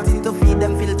extort it. To feed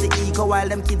them filthy ego while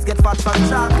them kids get fat from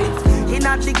chocolate. In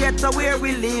at the ghetto where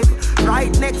we live,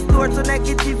 right next door to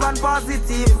negative and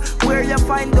positive, where you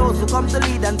find those who come to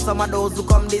lead and some of those who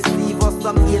come deceive us.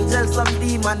 Some angels, some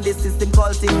demon, the system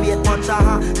cultivate much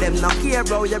them not care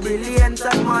bro, you're brilliant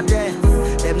and modest.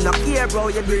 Them not care bro,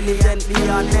 you're brilliant, be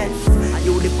honest.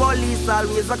 You the police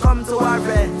always come to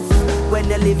arrest when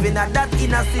you're living at that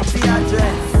inner city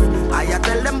address. I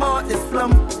tell them about the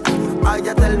slum, I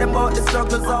tell them about the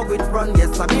struggles how it run.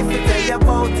 Yes, I'm if you tell you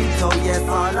about it, oh yes,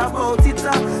 all about it.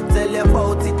 Tell you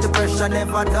about it, the pressure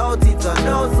never doubt it.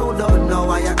 Those who don't know,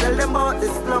 I tell them about the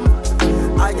slum,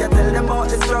 I tell them about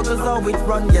the struggles how it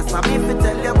run. Yes, I'm if you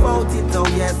tell you about it, oh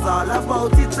yes, all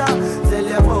about it. Tell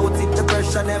you about it, the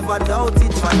pressure never doubt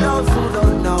it. For those who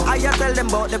don't know, I tell them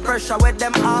about the pressure where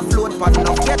them offload. But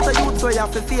now get a youth so you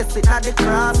have to face it at the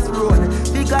crossroad.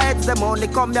 Bigger heads them only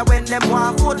come here when them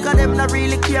want vote, cause them not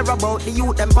really care about the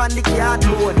youth, them pan the card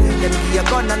load. Them give you a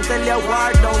gun and tell you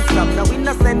war don't stop. Now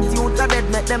innocent youth are dead,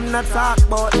 make them not talk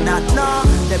about that. No,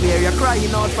 them hear you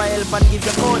crying out for help and give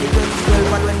you money 2012.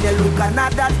 But when they look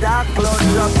another dark cloud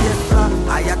drop, yes sir,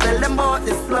 I tell them about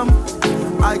the slum,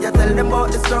 I tell them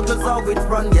about the struggles how it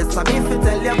run. Yes, I'm if you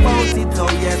tell you about it, oh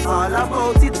yes, all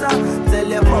about it. Tell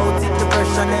you about it, the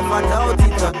pressure never doubt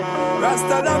it.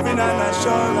 Rasta loving and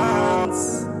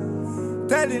assurance,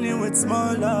 telling you it's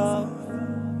more love.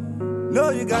 No,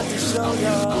 you got to show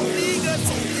love.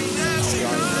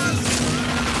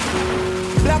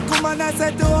 Black woman, I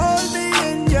said to hold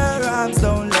me in your arms,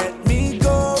 don't let me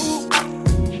go.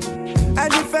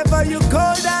 And if ever you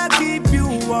cold, I'll keep you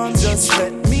warm, just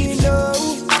let me know.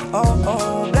 Oh,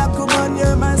 oh, black woman,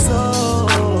 you're my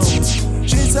soul.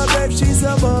 She's a brave, she's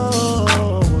a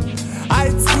bold.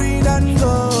 I'd screen and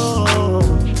go.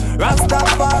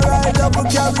 Rastafari, love will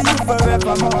carry you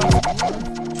forevermore.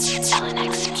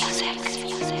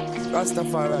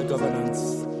 Rastafari governance.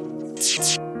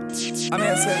 I'm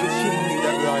here to say the king need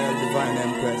that royal divine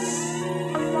empress.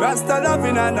 Rasta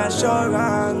loving and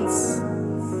assurance,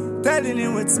 telling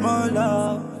you it's more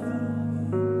love.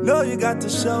 No, you got to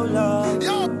show love.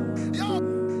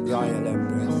 Royal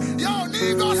empress.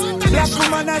 Black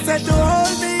woman, I said to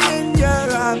hold me in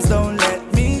your arms, don't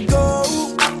let me go.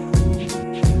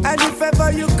 And if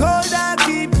ever you cold, I'll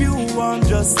keep you warm,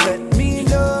 just let me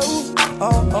know.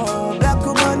 Oh, oh, black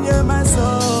woman, you're my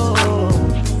soul.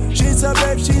 She's a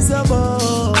brave, she's a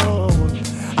bold.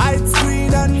 It's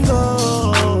green and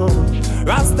gold.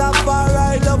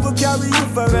 Rastafari, love will carry you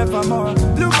forevermore.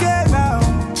 Look here now,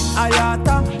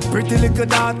 Ayata, pretty little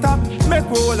daughter. Make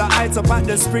roll the heights up at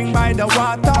the spring by the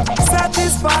water.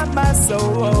 Satisfy my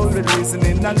soul with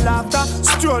reasoning and laughter.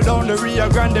 Stroll down the Rio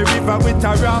Grande River with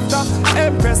a rafter.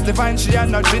 Empress divine, she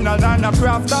and not dinner and a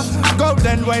crafter.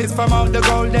 Golden ways from out the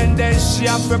golden days. She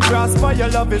have to prosper, your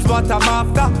love is what I'm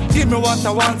after. Give me what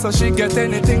I want so she get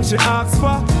anything she asks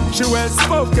for. She well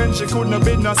spoken, she couldn't have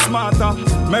been no smarter.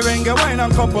 Merengue wine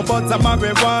and cup of butter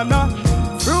marijuana.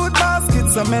 Fruit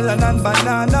baskets, a melon and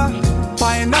banana.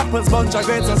 Pineapples, bunch of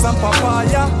grapes and some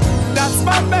papaya. That's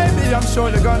my baby, I'm sure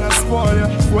you're gonna spoil you.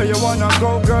 Where you wanna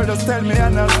go, girl, just tell me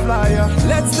and I'll fly you.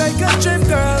 Let's take a trip,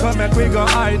 girl. Come make we go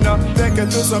hide now. Take you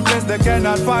to some place they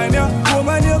cannot find you.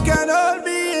 Woman, you can hold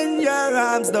me in your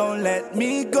arms, don't let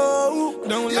me go.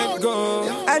 Don't let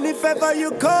go. And if ever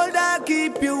you cold, I'll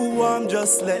keep you warm,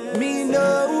 just let me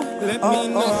know. Let me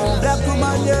know. Black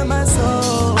woman, you're my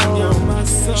soul. You're my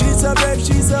soul. She's a babe,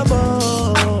 she's a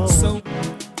bow. So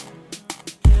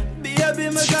baby,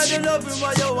 me got the loving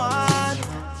what you want.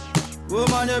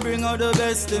 Woman, you bring out the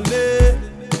best in me.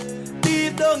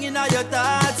 Deep down in your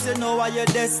thoughts, you know what your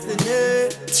destiny.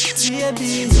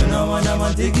 Baby, you know what I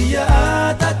want to give your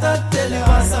heart. Tell you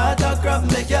what's hard, a crap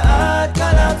make your heart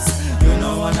collapse. You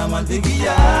know what I want to give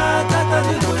your heart.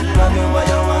 You good loving what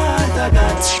you want, I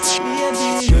got.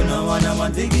 Baby, you know what I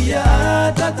want to give your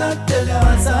heart. Tell you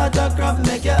what's hard, a crap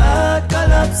make your heart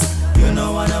collapse. You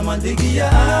know what I'm on to give your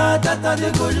heart. That's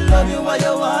the good love you what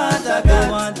you want. I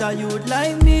want a youth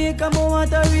like me. Come on,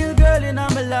 want a real girl in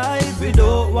my life.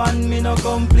 Without one me no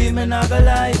complete, me not gonna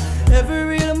lie. Every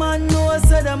real man knows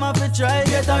so them have to try.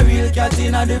 Get a real cat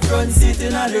in the front seat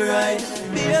in the right.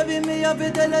 Baby, me have to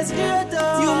tell us straight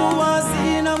up. You me want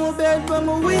see in my bed when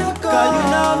me wake up. Cause you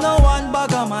know no one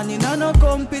bag of man in no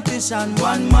competition.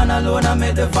 One man alone I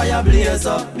make the fire blaze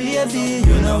up. Baby,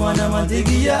 you know what I'm on to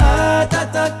give your heart.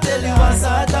 Tell you what's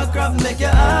hard, a crap make your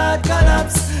heart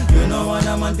collapse. You know what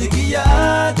I'm on to give your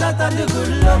heart. The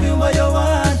good love you what you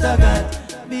want, I got.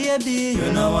 Baby,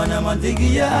 you know what I'm on to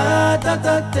give your heart.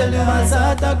 Tell you what's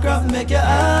hard, a crap make your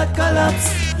heart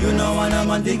collapse. You know what I'm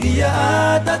on to give your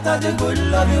heart. The good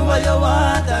love you what you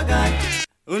want, I got.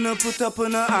 Una put up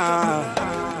on a arm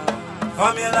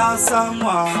from your last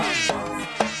someone.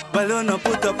 Well, una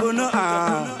put up on a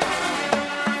arm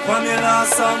from your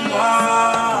last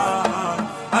someone.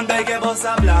 And beg you boss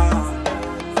a blanc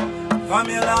from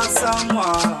your last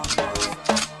someone.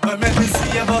 But make me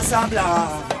see you boss a blanc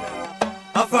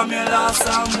from your last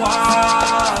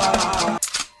someone.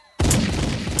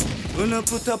 Gonna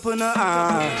put up on a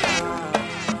arm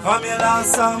from your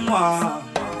last someone.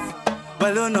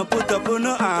 Well, gonna put up on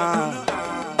a arm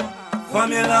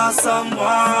from your last someone.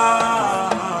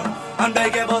 And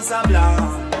beg you boss a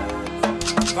blanc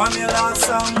from your last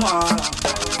someone.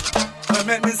 But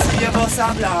make me see you bust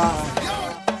a block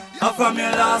from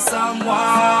your last someone.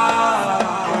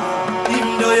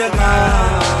 Even though you're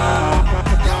gone,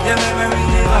 your memory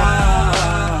live on.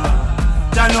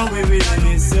 I know we really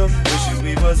miss you. Wishing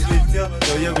we was with you,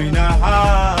 though you're in our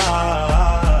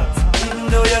hearts. Even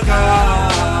though you're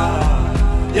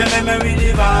gone, your memory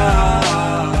live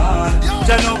on.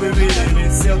 I know we really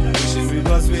miss you. Wishing we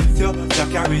was with you, to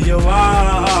carry you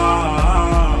on.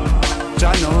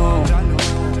 I know.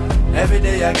 Every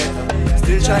day I get up,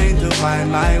 still trying to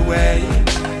find my way.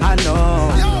 I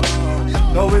know,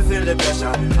 though we feel the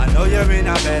pressure, I know you're in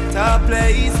a better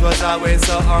place. Was always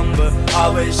so humble,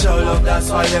 always show love, that's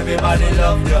why everybody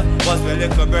loved you. Was we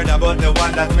little brother, but the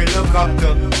one that we look up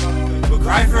to. We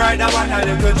cry for right that one, a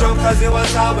little joke, cause it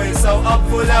was always so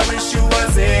upful. I wish you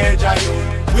was here, JAH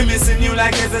youth. We missing you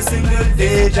like every single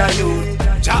day, JAH youth.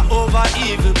 JAH over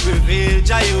evil prevail,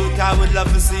 JAH youth. I would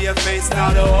love to see your face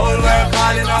now. The whole world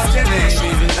calling out your name,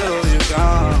 even though you're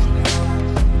gone.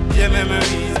 Your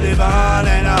memories live on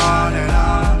and on and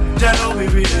on. JAH know we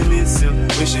really miss you.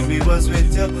 Wishing we was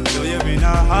with you, though you're in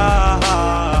our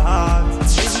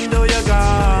hearts. Even though you're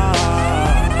gone,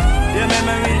 your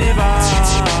memory live on.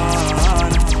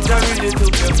 JAH really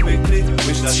took you quickly.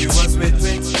 Wish that you was with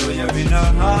me, though here in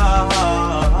our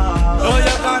heart. Oh,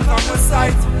 you're gone from my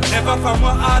sight, never from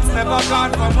my heart, never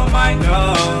gone from my mind.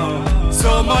 No,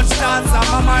 so much thoughts on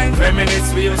my mind.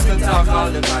 Reminisce, we used to talk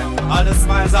all the time. All the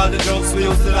smiles, all the jokes, we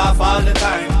used to laugh all the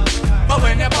time. But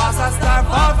when you pass a star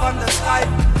fall from the sky,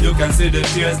 you can see the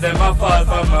tears, them a fall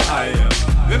from my eye.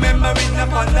 Remembering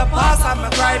them on the past, I'm a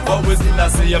cry. But we still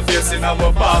see your face in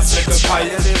our past, like a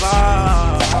fire live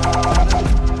on.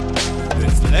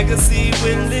 This legacy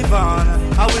will live on.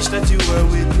 I wish that you were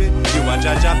with me. You are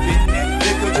JAH picnic.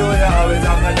 Little joy always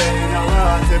on the day in our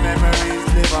heart. The memories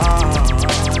live on.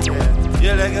 Yeah.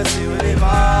 Your legacy will live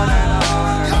on and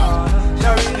on and on.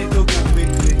 You really took it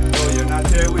quickly. Though you're not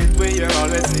here with me, you're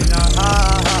always in our heart.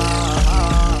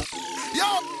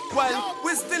 Well,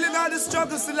 we're still in all the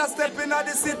struggle, still a step in all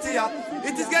the city.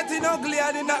 It is getting ugly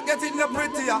and it's not getting no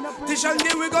prettier. Tish and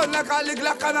Gil, we gun like all the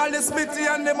Glock and all the Smitty.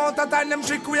 And the amount of time them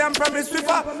trick we and promise we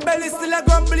for. Belly still a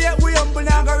grumble, yet we humble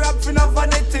and go rap for no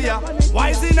vanity.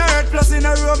 Wise in the earth, plus in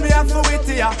a room, we have for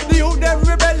witty. The youth them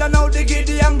rebel and now the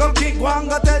Gideon go kick one.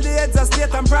 Go tell the heads of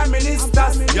state and prime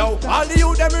ministers. Yo, all the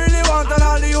youth them really want and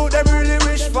all the youth them really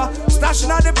wish for.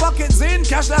 Stashing out the pockets in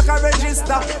cash like a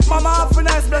register. Mama half a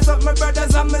nice bless up my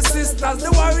brothers and my sisters.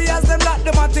 The warriors them like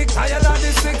them a tick tired of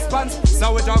the sixpence.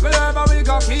 So we juggle over, we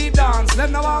go keep dance.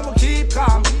 Them no one will keep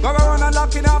calm. Go around and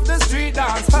locking off the street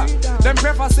dance. Them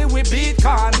prefer say we beat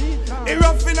con.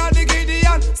 Erupting on the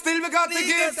Gideon. Still we got to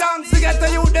give thanks. To get the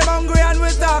youth them hungry and we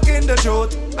talking the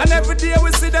truth. And every day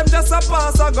we see them just a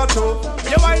pass or go through.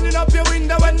 You winding up your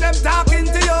window when them talking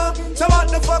to you. So what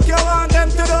the fuck you want them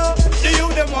to do? The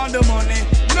youth them want the money.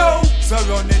 No, so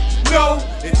run it. No,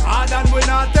 it's hard and we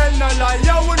not tell no lie.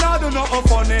 Yo, we not do nothing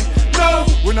funny. No,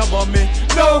 we not bum me.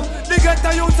 No, they get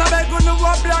the youth a beg when they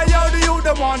walk blind. Yo, the youth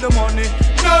them want the money.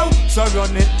 No, so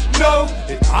run it. No,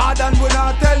 it's hard and we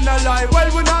not tell no lie. Well,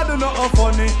 we not do nothing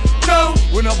funny. No,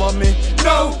 we not bum me.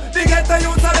 No, they get the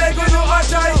youth a beg when they walk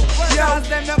try. Yeah,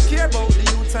 them not care about the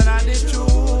youth and not the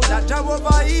truth. That JAH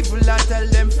over evil, I tell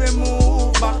them to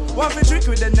move back. One for trick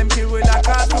with them kill with like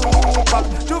a two-pack.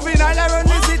 Juvenile around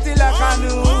the city like a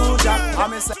new jack.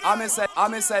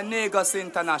 I'm say Niggas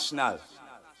International.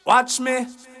 Watch me.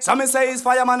 Some say it's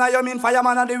fireman, I mean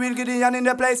fireman and the real Gideon in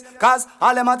the place. Cause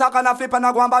all them attack and a flip and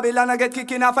a go on Babylon and get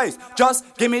kicked in the face.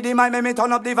 Just give me the mic, make me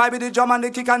turn up the vibe with the drum and the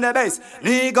kick and the bass.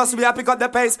 Niggas, we a pick up the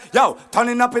pace. Yo,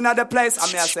 turning up in the place. I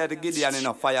mean I say the Gideon in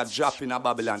a fire drop in a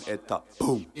Babylon head top.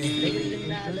 Boom.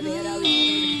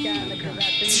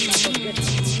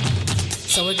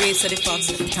 So we grace to the fox,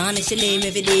 tarnish your name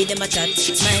every day, them a chat.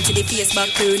 Smile to the face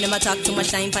back crew, them a talk too much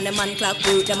time from the man clock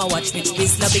route, them a watch me.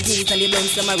 This love begins and the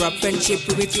blunts, them a rub friendship,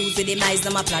 we refuse with the mice,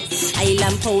 them a plot.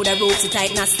 Island powder, roots,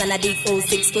 tight, nast and a deep 06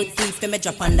 good thief, them a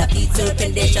drop on the beat,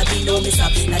 serpent, they shall be no miss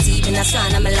up. Not even a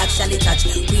son, I'm a actually touch.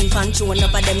 Queen fan showing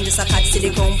up at them just a catch, see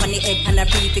the crown from the head and a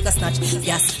pre-pick a snatch.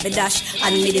 Yes, me dash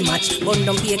and me the match, bun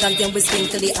down pagans, then we swing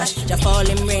to the ash. Jah fall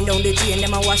him rain down the tree and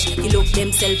them a wash. He look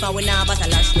themself and we nah but a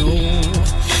lash, no.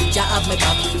 JAH have me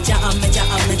back, JAH have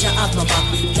my back.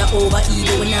 JAH over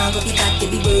evil, when I go be that to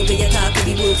the world where you talk to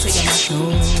the world, so you must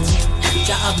know.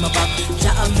 JAH have my back,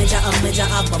 JAH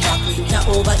have my back. JAH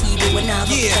over evil, when I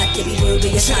go be that to the world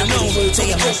where you talk to the world, so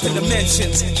you must know.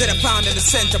 Dimensions that are found in the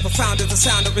center, profound as the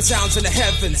sound that resounds in the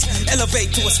heavens.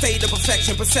 Elevate to a state of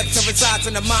perfection, perception resides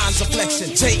in the mind's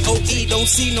reflection. JOE, don't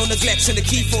see no neglection, the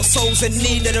key for souls in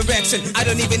need of direction. I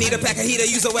don't even need a pack of heat, I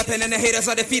use a weapon and the haters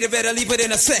are defeated, better leave it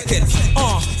in a second.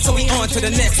 So we on to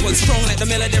the next one, strong like the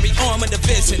military arm of the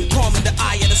vision, calm in the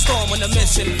eye of the storm on the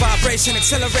mission. Vibration,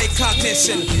 accelerate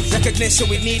cognition, recognition,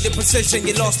 we need the precision.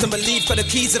 You lost in belief, but the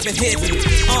keys have been hidden.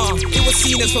 It was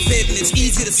seen as forbidden, it's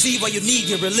easy to see why you need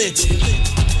your religion.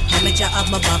 I'm a JAH have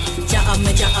my back, JAH have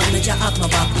my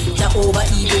back. JAH over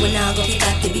evil, when I go be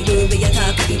back to the world where you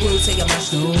talk to the world, so you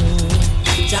must know.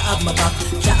 JAH have my back,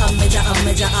 JAH have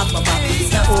my back.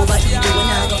 JAH over evil,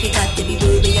 when I go be back to the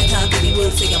world where you talk to the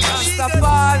world, so you must know.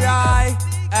 Rastafari,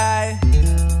 ay.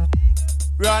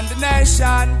 Run the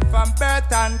nation from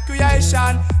birth and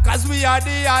creation, cause we are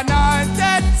the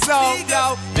anointed. So,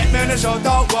 yo, let me shout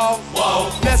out, whoa,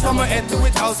 whoa. Bless from my head to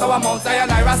it house, so I'm Mount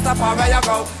Zion, I Rastafari, I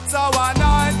go. So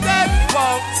anointed,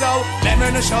 whoa. So,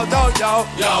 let me shout out,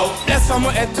 yo. Bless from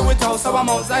my head to it house, so I'm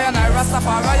Mount Zion, I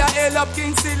Rastafari, I hail up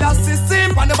King Selassie,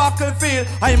 system on the battlefield.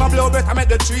 I'm a blow breath, I make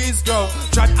the trees grow.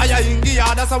 Trot higher in the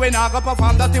yard, that's how we now go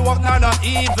perform that the work now no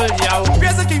evil, yo.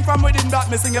 Praise the King from within that,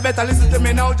 me sing, you better listen to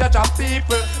me now, JAH people.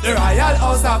 The royal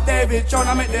house of David,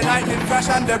 tryna make the lightning crash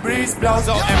and the breeze blows.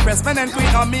 So Hempress, men and Queen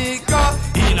Amica,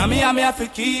 in me and me have to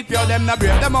keep you. Them na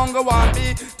brave, them hunger want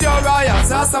me. Your royal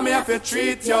sauce, me have to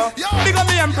treat you. Big up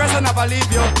me Hempress, will never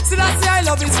leave you. See that say I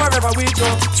love is forever with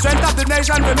you. Strength of the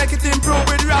nation will make it improve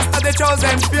with Rasta the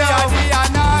chosen few. We are the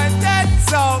anointed,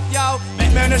 so yo,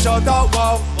 make me no shout out,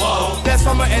 whoa, whoa. Bless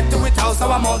from my head to it house,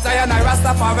 our Mount Zion, I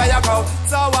Rastafari I go.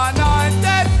 So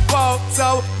anointed, whoa,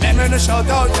 so make me no shout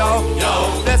out, yo,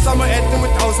 yo. Bless from my head to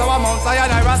it house, our Mount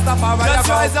Zion, I Rastafari I go. Just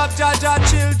rise up, JAH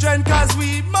children, cause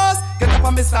we must get up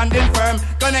and be standing firm.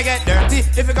 Gonna get dirty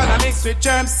if you're gonna mix with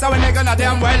germs, so when they're gonna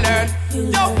damn well learn.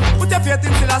 Yo, put your faith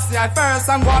in Slyce I first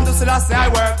and go on to Slyce I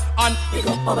work on. Big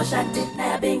up Baba Shanty,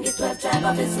 now bring it 12 tribe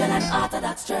of Israel and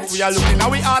Heartattack church. We are looking now,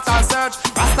 we art and search.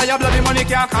 Rasta your bloody money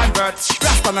can't convert.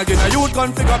 Rasta na give a youth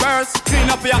configure burst. Clean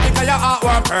up your kick and your heart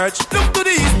won't purge. Look to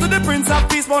the east, to the Prince of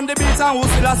Peace, on the beach and who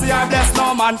Slyce I bless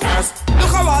no man first.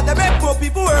 Look how hard they make poor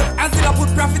people work and still I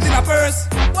put profit in a purse.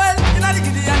 Well, you know the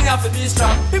Gideon you have to be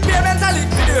strong. Prepare mentally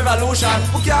for the revolution.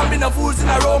 Who can't be no fools in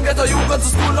a Rome. Get a you go to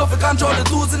school now for control the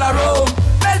tools in a Rome.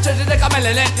 Well, judge they come and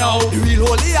let know. The real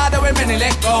holy are the women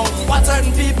let go. What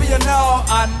certain people you know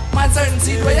and man certain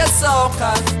seed where you sow.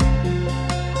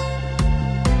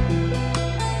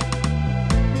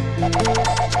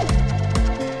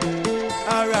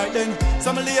 Alright then,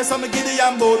 some layers, some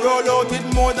Gideon boat. Roll out with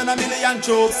more than 1 million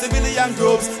troops. Civilian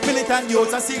groups, militant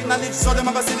youths. I signal it so them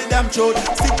have see the damn truth.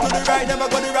 Stick to the right, never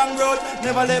go the wrong road.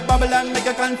 Never let Babylon make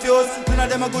you confused. None of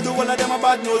them are good, all of them are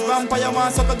bad news. Vampire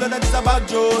man suck a blood that is a bad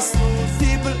juice.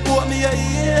 People open me your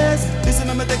ears.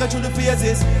 Listen me take you through the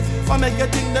phases. I make you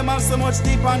think them have so much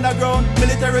deep underground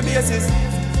military bases.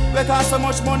 We cost so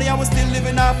much money and we still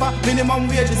living off a minimum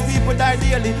wages. People die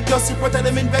daily just to protect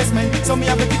them investment. So me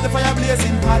have to keep the fire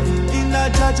blazing hot. In the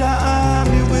JAH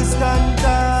army we stand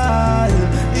tall.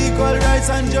 Equal rights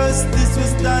and justice we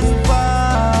stand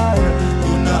for.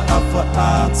 Do not have to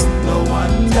ask no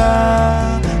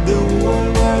wonder. The whole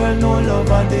world no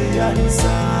love are the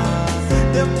answer.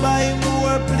 Them buy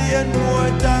more plane,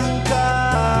 more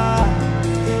tanker.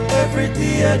 Every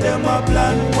day them a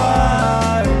plan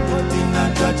war.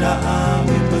 JAH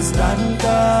army we stand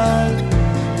tall.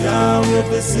 Can't wait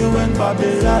to see when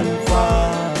Babylon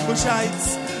fall. Push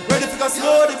heights, ready for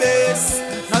slow the bass.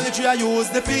 Knowledge I use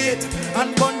the feet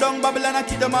and burn down Babylon and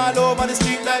keep them all over the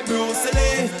street like Bruce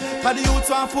Lee. Cause the youths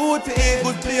want food to eat,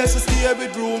 good place to stay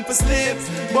with room for sleep.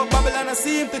 But Babylon I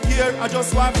seem to care, I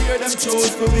just want to hear them choose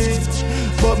for me.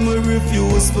 But me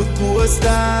refuse for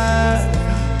co-star.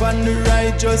 On the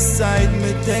righteous side,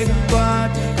 me take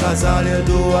part. Cause all you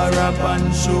do are rap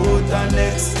and shoot and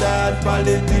next start.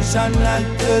 Politician not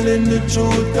telling the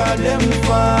truth, cause them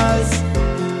false.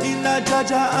 In the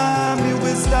JAH army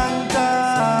we stand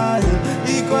tall.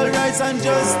 Equal rights and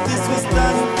justice we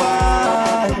stand for.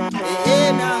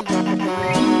 Hey now,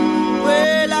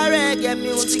 well a reggae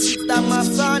music is that my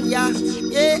son, yeah.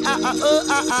 Yeah,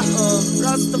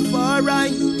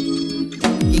 Rastafari,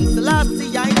 King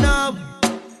Slyce, I know.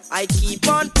 I keep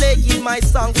on playing my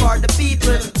song for the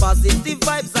people. Positive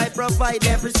vibes I provide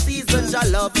every season. Jah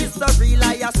love is so real,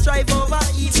 I strive over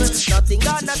evil. Nothing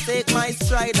gonna take my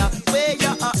stride away.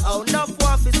 Enough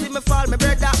one to see me fall, my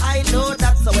brother, I know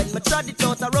that. So when me trod it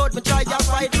out the road, me try to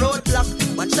fight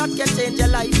roadblock. One shot can change your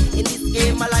life. In this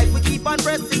game of life, we keep on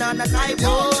pressing on and I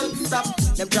won't stop.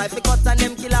 Them try to cut and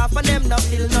them kill off and them not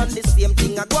feel none. The same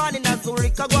thing I go on in a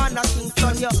Zurich, I go on a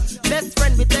Kingston. Your best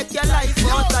friend, we take your life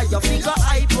out of your figure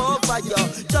hype over you,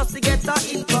 just to get a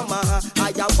income.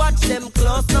 I watch them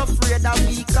close, no afraid that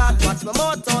we can't watch my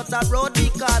mouth out the road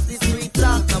because the street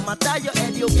talk. No matter your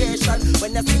education,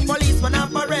 when you see police on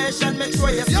operation, make sure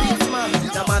you see man.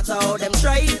 No matter how them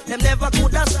try, them never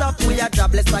could have stopped. We are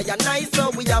jobless, I and nice,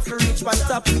 so we have to reach one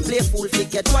top. Play full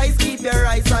ticket twice, keep your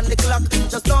eyes on the clock.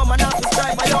 Just know man have to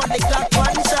strive, I only got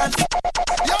one chance.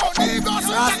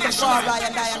 Rastafari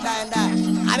and die.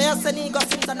 I'm here saying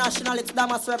Negos International, it's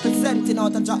Damas representing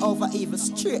out of JAH Over Evil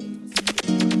straight.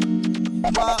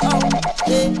 Well,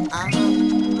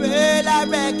 a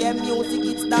reggae music,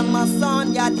 it's Damas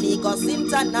son, yeah, Negos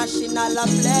International, I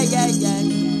play, yeah.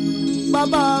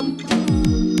 Ba-bum,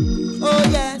 oh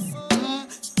yes.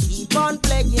 Keep on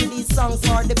playing these songs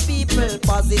for the people.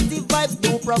 Positive vibes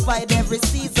do provide every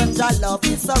season. Jah love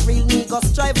is a real nigga,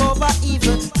 strive over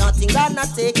evil. Nothing gonna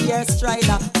take your stride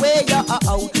away you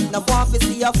out. No want to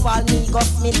see you fall,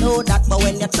 niggas, me know that. But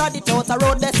when you trod it out the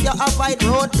road, that's you avoid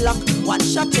roadblock. One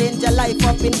shot change your life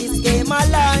up in this game of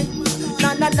life.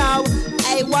 Now,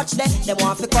 I watch them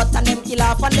want to cut and them kill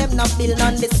off and them not build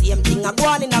on the same thing. I go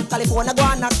on in a California, go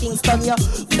on a Kingston. Your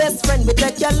best friend will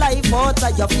take your life out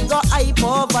of your figure hype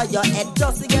over your head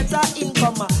just to get a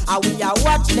income. And we are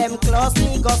watch them close,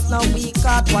 niggas now we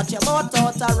can't watch your mouth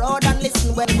out the road and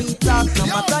listen when we talk. No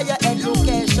matter your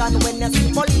education, when you see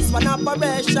police on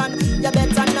operation, you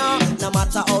better know No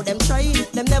matter how them try,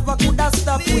 them never could have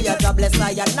stopped. We are jobless,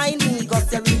 I and 9 niggas,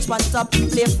 they reach one top.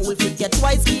 Play fool, get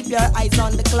wise, keep your eyes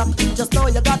on the clock. Just know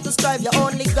you got to strive, you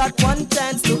only got one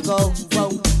chance to go.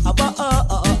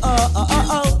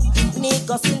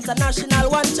 Niggas International,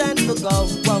 one chance to go.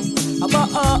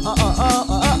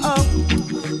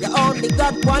 You only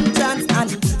got one chance,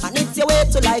 and it's your way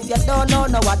to life. You don't know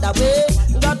no other way.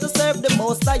 You got to serve the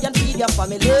most high and feed your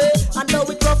family. And though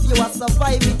it rough, you will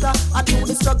survive it. I do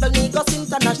the struggle, Niggas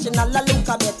International, I look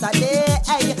a better day.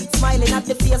 Hey, smiling at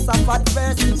the face of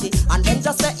adversity, and then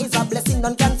just say it's a blessing,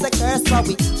 none can say curse for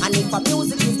we. And if a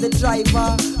music is the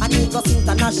driver, and Niggas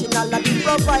International, I the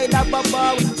provider,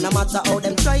 bow. No matter how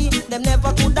them try, them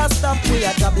never could have stopped. We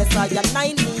are jobless, I and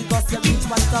 9 niggas, you reach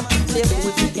one top. They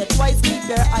will get wise, keep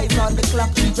your eyes on the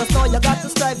clock. Just know you got to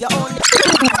strive your own.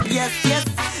 Yes,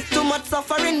 too much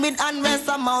suffering with unrest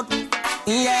amount.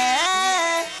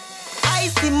 Yeah, I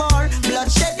see more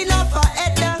bloodshed in our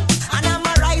head. And I'm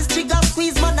a rise trigger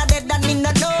squeeze, man, a dead and me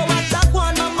no know what I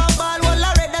want. Mama ball wall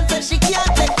a red and say she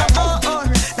can't take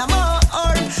no more.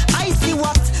 I see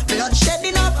what bloodshed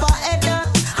in our head.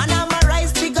 And I'm a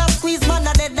rise trigger squeeze, man,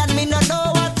 a dead and me no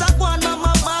know what I want.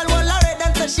 Mama ball wall a red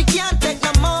and say she can't take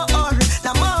no more.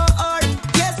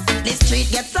 Yes, this street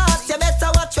gets hot, you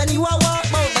better watch when you are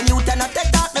walk out. Them youth and not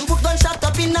take that, them put gunshot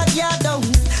up in a yard down.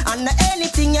 And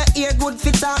anything you hear good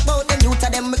fit talk about. Them youth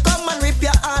of them come and rip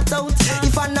your heart out.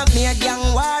 If I'm not me a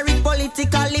gang war,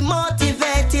 politically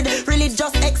motivated,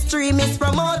 religious extremists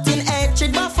promoting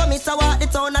hatred. But for me to walk the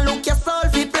town and look your soul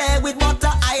fi play with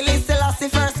water. I listen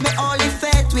Slyce first, me only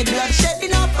faith with bloodshed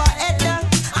in up her head.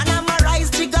 And I'm a rise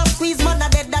trigger squeeze, man a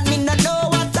dead and me no know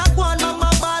what I want. Mama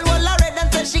ball wall a red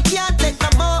and say she can't take no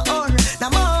more.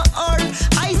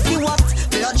 I see what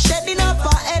bloodshed in up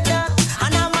her head.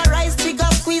 And I'm a rise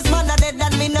trigger squeeze, man a dead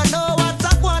and me no know what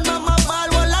I want. Mama ball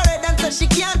wall a red and say she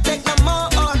can't take no more.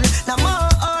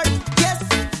 Yes,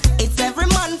 it's every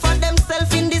man for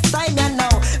themself in this time, you know.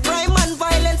 Crime and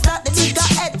violence that the nigga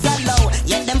heads allow.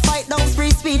 Yet them fight down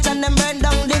free speech and them burn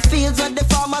down the fields where the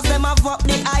farmers them have up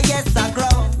the highest a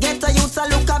grow. Get a youth to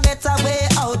look a better way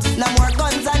out. No more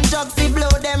guns and drugs to blow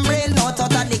them brain out.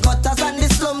 Out of the gutters and the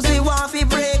slums we want to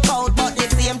break out. But the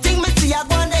same thing me see a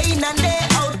go on day in and day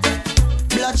out.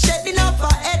 Bloodshed in up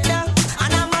her head.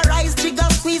 And I'm a rise trigger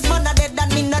squeeze, man a dead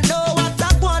and me no know what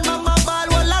I want. Mama ball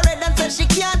wall a red and say she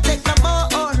can't take no more.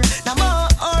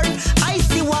 I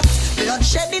see what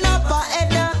bloodshed in up her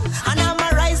head. And I'm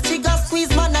a rise trigger squeeze,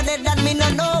 man a dead and me no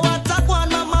know what I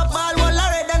want. Mama ball wall a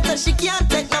red and say she can't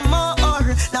take no more.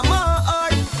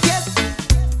 Yes,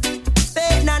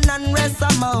 pain and unrest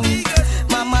amount.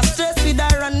 Mama stress with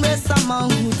her unrest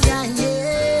amount. Yeah.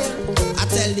 I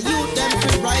tell the youth them to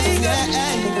rise,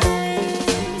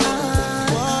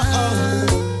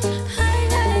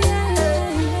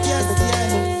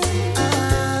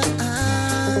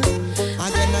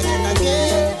 Again.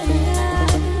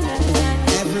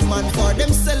 Every man for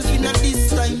themselves in a this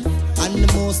time, and the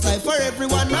most high for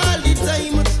everyone all the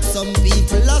time. Some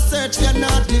people are search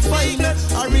cannot define.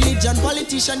 A religion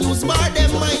politician use bar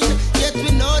them mind. Yet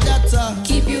we know that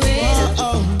keep your head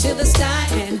up to the sky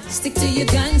and stick to your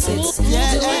guns. It's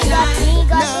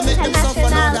now make them suffer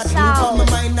now that group on my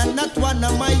mind and not one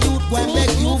of my youth when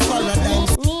make you for a dime.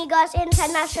 Niggas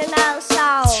International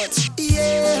Sound.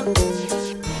 Yeah,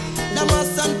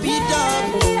 Damas and Peter.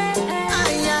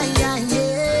 Yeah.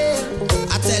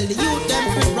 I tell the youth them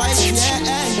to rise,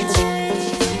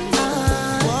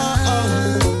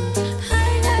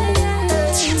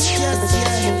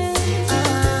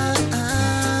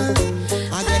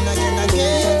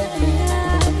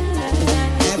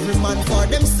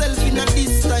 themselves in a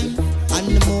this time, and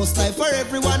the most high for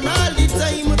everyone all the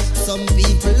time. Some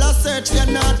people are search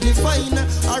cannot define.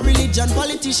 A religion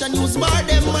politician use bar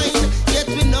them mind. Yet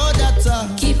we know that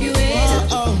keep your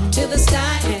head up to the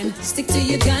sky and stick to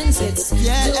your guns. It's do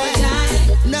or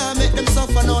die. Now make them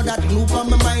suffer now that glue on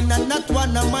my mind, and not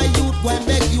one of my youth when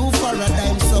beg you for a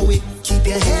dime. So we keep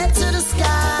your head to the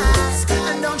sky,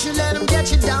 and don't you let them get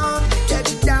you down.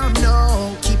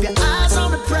 No, keep your eyes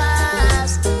on the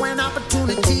prize. When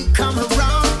opportunity come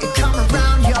around,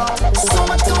 y'all. So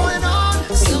much going on,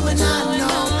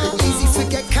 no. Easy to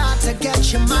get caught to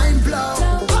get your mind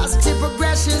blown. Positive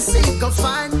progression, seek or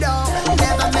find out.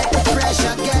 Never make the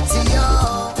pressure get to you.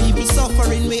 People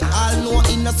suffering, we all know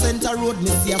innocent road.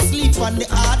 Me see asleep on the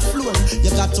hard floor.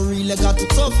 You got to really, got to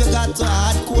tough, you got to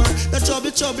hardcore. The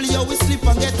trouble, you will sleep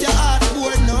and get your heart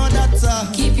bored. No, that's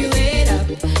keep your head up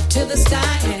to the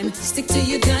sky and stick to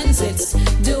your guns. It's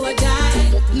do or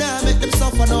die. Now make them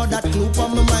suffer now that glue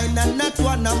on my mind, and not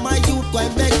one of my youth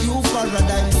going beg you for a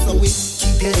dime. So we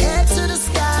keep your head to the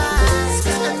sky,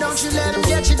 and don't you let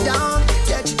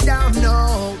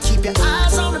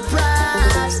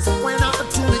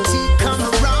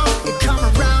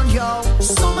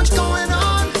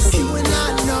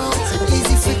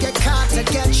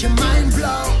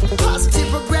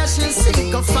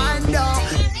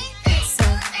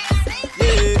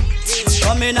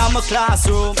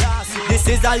classroom. This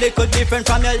is a little different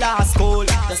from your last school.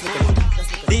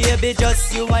 Baby,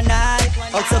 just you and I.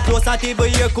 Up so close and people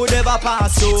here could ever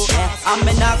pass through. And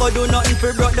me not go do nothing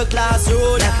for broke the class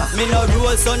rule. Me no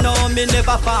rule, so no, me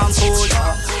never farm fool.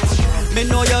 Me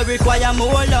know you require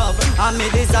more love, and me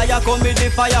desire come with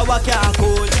the fire what can't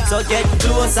cool. So get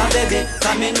closer, baby,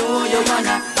 cause me know you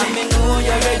wanna, and me know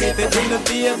you're ready for bring me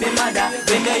baby mother.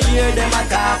 When you hear them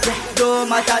attack, don't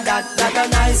matter that a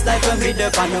nice life when me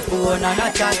up on the phone and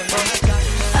a chat.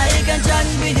 I can chat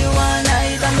with you all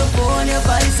night on the phone, your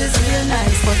voice is real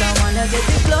nice, but I wanna get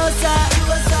you closer,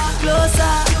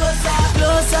 closer,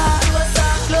 closer,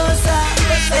 closer,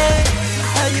 hey.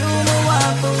 Are you my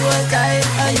one for what time?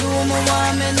 Are you my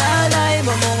one me not lie?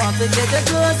 But I want to get you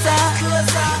closer,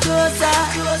 closer, closer,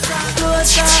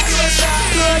 closer.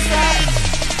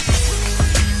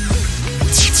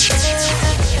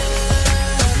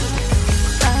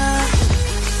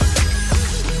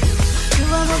 You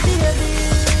are my baby.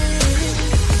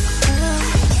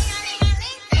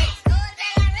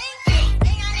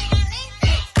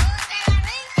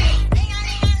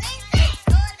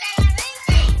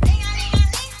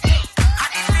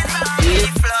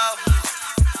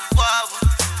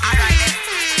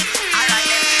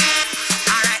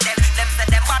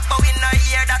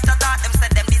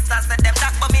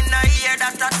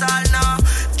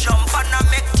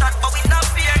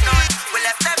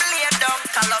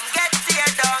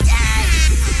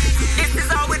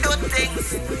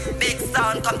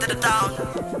 Come to the town,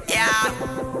 yeah.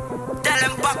 Tell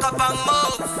them back up and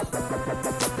move.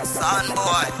 Son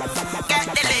boy, get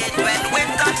the lead when we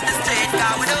touch the street.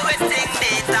 Cause we do it thing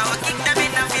neat. And we kick them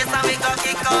in the face and we go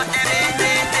kick out them.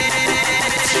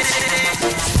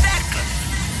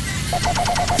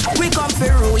 We come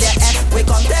for rule, yeah. We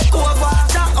come take over.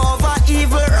 JAH over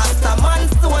evil. Rasta man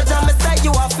soldier. Me say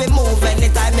you have to move.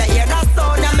 Anytime you hear that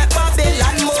sound, you make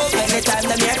Babylon move. Anytime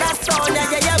you hear that sound,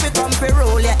 yeah. We come for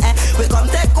rule, yeah. We come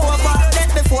take over. Let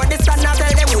before this and I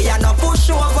tell them we are not push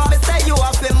over. Me say you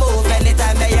have to move.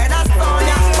 Anytime you hear that sound,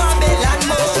 yeah. Babylon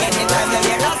move. Anytime you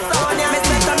hear that sound, yeah. Me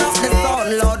say turn off the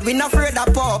sound, Lord. We not afraid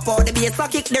of pop out. The bass a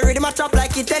kick the rhythm a chop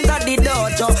like it enter the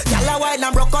dojo. Y'all a while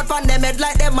and broke out from them head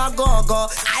like them a go-go.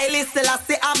 I listen I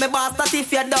say I'm a bastard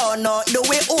if you don't know. Do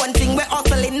we own thing we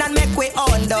hustling and make we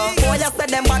under. Boy you say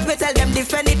them but we tell them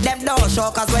defend it them don't show.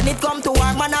 Cause when it come to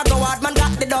war man I go hard man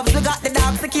got the dubs. We got the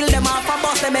dogs to kill them off and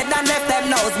bust them head and left them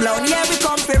nose blown. Yeah we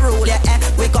come for rule yeah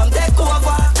we come take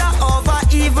over. JAH over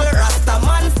evil. Rasta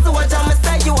man soldier. Me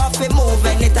say you have to move.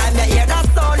 Anytime you hear that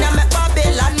sound you make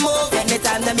Babylon move.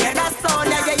 Anytime them hear that sound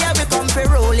yeah we come for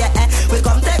rule yeah we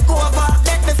come take over.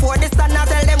 Let before this and I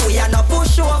tell them we are not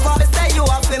push over. Me say you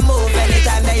have to move.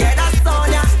 Anytime they hear that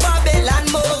sound yeah Babylon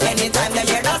move. Anytime they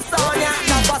hear that sound yeah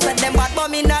now pass at them but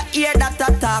me not hear that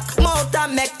attack. Mouth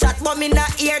and make chat but me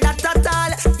not hear that at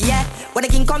all. Yeah when the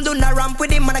king come do not ramp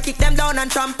with him and I kick them down and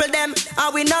trample them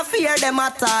and we not fear them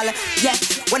at all. Yeah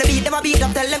when I beat them I beat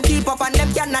them. Tell them keep up and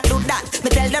them cannot do that. Me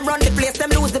tell them run the place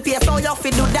them lose the pace so you fi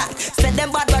do that. Say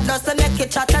them bad but doesn't make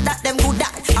it chatter that them good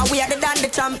that. And we are the damn the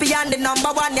champion the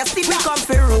number one. You see we come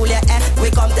for rule yeah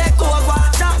we come take over.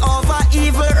 JAH over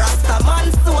evil. Rasta man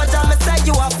soldier. Me say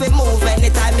you have to move.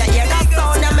 Anytime you hear that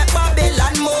sound you make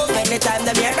Babylon move. Anytime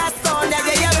them hear that sound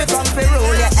yeah we come for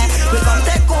rule yeah we come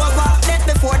take over. Let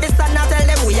before this and I tell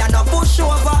them we are not push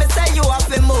over. Me say you have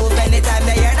to move. Anytime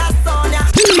they hear that sound yeah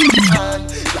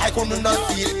like when you not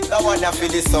feel the one that feel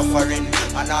the suffering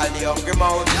and all the hungry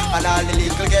mouth and all the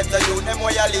little ghetto youth them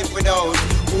where you live without.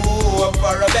 Ooh,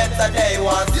 for a better day,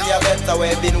 want to see a better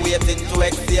way. Been waiting to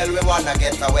exhale, we wanna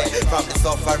get away from the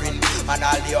suffering and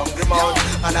all the hungry mouth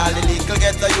and all the little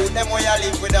ghetto youth them where you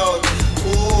live without.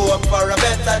 Ooh, for a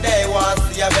better day, want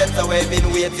to see a better way. Been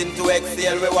waiting to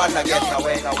exhale, we wanna get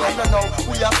away. I don't know,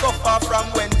 we are so far from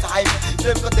when time.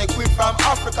 Them go take we from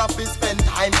Africa to spend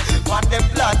time. On them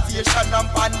plantation and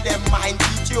on them mine.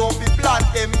 Teach you how to plant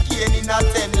them cane in a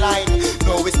 10 line.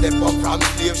 Now we step up from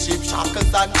slave ship, shackles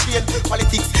and chain.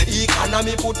 Politics,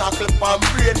 economy, put a clip on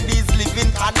brain. These living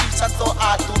conditions so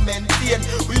hard to maintain.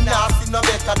 We not see no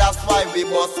better, that's why we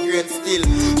must grain still.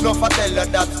 No for tell you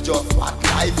that's just what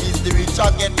life is. The richer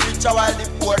get richer while the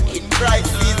poor in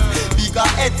crisis. Bigger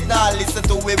heads now listen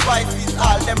to we vices.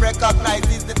 All them recognize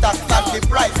is the tax and the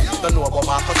price. Don't know about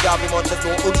Marcus Garvey, much as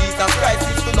know who Jesus Christ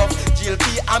is. Enough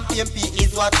GLP and PMP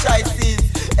is what choice is.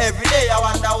 Every day I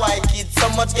wonder why kids so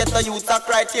much get the youth a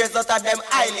cry tears out of them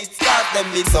eyelids. Cause them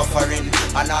been suffering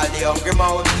and all the hungry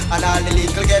mouth and all the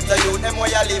little get the youth them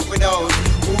where you live without.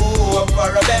 Ooh,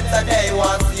 for a better day,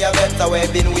 want to see a better way.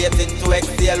 Been waiting to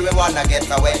exhale, we wanna get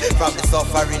away from the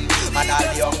suffering and all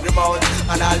the hungry mouth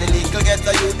and all the little get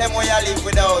the youth them where you live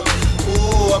without.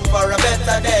 Hope for a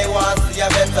better day, want to see a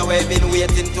better way. Been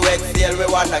waiting to exhale, we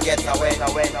wanna get away.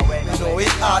 We know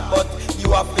it's hard, but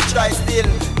you have to try still.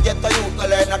 Get a youth to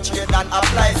learn a trade and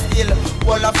apply still.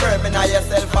 Hold a firm in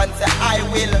yourself and say I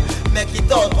will. Make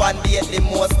it out one day, the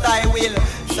most I will.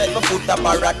 Set my foot a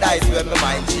paradise where my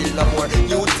mind chill no more.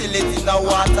 Utility no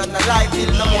water, no light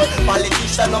bill no more.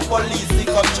 Politician, no police, they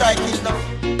come try kill no.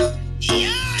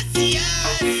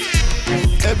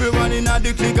 Everyone in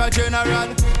the clique a general.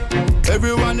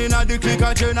 Everyone in the clique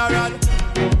a general.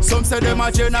 Some say them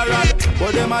a general,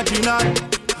 but them a general.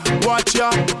 Watch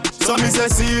ya. Some say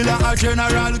Sealer a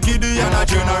general, Gideon a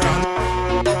general.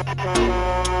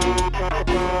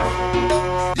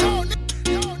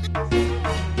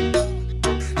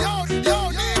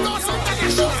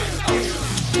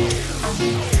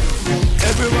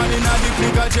 Everyone in the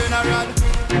clique a general.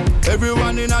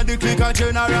 Everyone in the clique a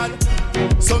general.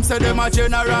 Some say them a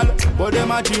general, but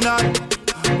them a general.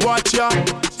 Watch ya.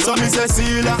 Some say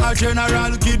Sealer a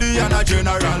general, Gideon a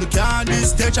general. Can't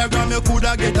this tetragram you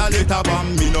coulda get a letter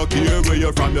bomb. Me no care where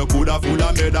you from, you coulda full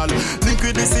of medal. Link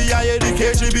with the CIA, the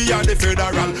KGB and the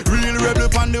federal. Real rebel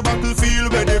on the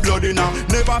battlefield where the blood in now.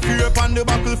 Never fear on the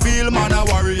battlefield, man a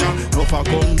warrior. No for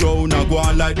come down a go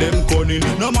on like them cunning.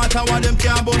 No matter what them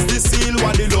can bust the seal,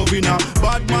 what the love in now.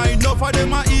 Bad mind, no for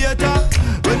them a hater.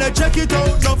 When they check it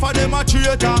out, no for them a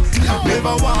traitor.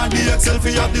 Never want the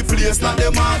selfie of the place like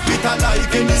them a fit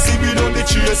like any see without the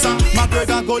chaser.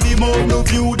 McGregor go the mouth, no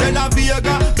view, De La Vega.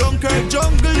 Dunkirk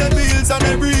jungle, the bills and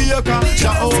every acre.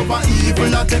 JAH over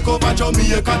evil, I take over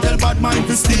Jamaica. Tell bad mind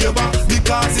to stay back,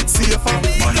 because it's safer.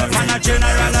 Man a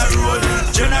general a road,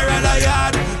 general a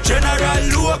yard, general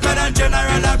local and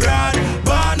general abroad.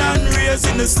 Born and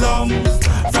raised in the slum.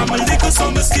 From a little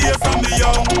summer stay from me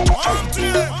young.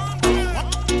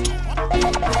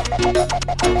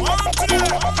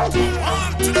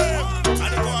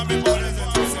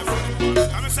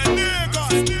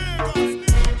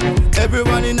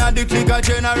 Everyone in the clique a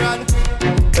general.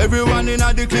 Everyone in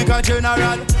the clique a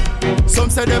general. Some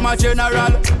say them a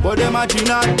general, but them a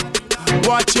general.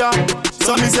 Watch ya.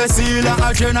 Some say Sealer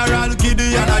a general,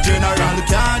 Gideon a general.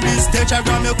 Can't this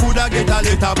tetragram you coulda get a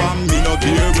letter bomb. Me no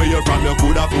care where you from, you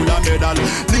coulda full of medal.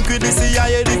 Link with the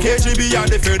CIA, the KGB and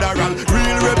the federal.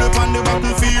 Real rebel on the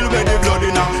battlefield where the blood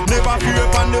in now. Never fear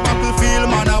on the battlefield,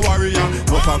 man a warrior.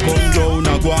 No for come down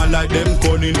a go on like them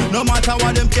cunning. No matter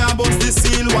what them can bust the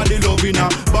seal, what the love in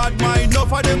now. Bad mind, no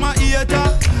for them a hater.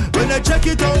 When they check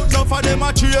it out, no for them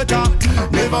a traitor.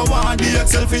 Never want the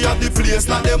selfie of the place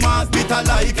like them a bitter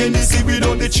like any sea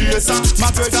without the chaser.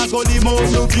 McGregor go the mouth,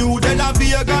 no view, De La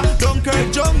Vega. Dunkirk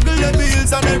jungle, the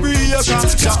bills and every acre.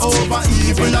 JAH over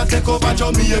evil, I take over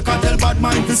Jamaica. Tell bad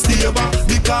mind to stay back,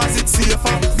 because it's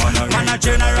safer. Man a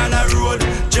general a road,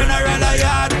 general a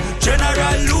yard,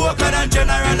 general local and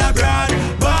general abroad.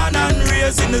 Born and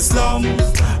raised in the slum.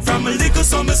 From a little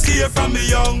summer stay from me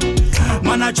young.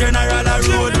 Man a general a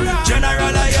road,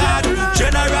 general a yard,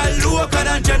 general local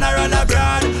and general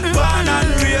abroad. Born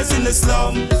and raised in the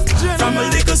slum. From a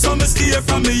little summer stay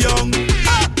from me young.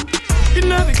 In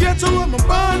the ghetto where I'm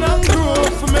born and grow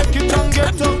up. For make it and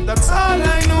get out, that's all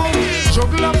I know.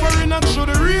 Struggle up for in and through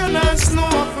the rain and snow.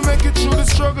 For make it through the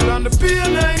struggle and the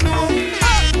pain I know.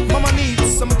 Mama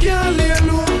needs some, I can't lay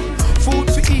low.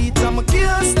 Food for eat, and I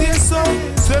can't stay so.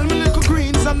 Sell me little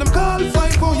greens and them call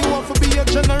 5-0. You want to be a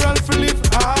general for live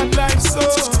hard life so.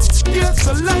 Yes,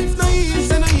 a life no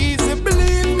easy,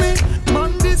 believe me.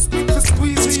 Man, this quick for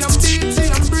squeezy, I'm dirty,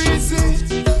 I'm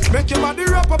breezy. Make your body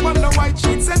wrap up on the white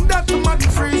sheets and that for body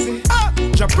freezy.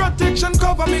 Your protection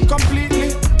cover me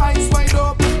completely. Eyes wide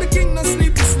open, the king no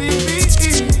sleepy.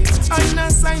 I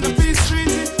not sign a peace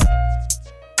treaty.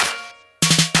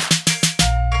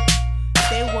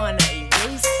 They wanna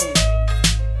erase you.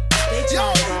 They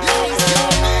try to erase you.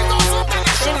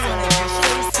 They wanna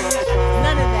erase you.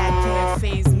 None of that can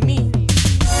faze me.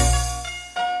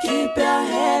 Keep your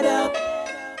head up.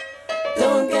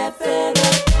 Don't get fed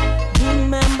up.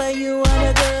 Remember you are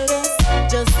the greatest.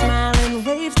 Just smile and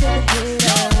wave to the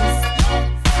haters.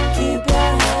 Keep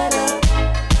your head up.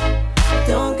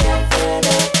 Don't get fed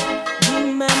up.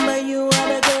 Remember you are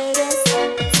the greatest.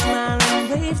 Smile and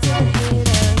wave to the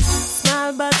haters.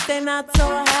 Smile but they're not so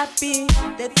happy.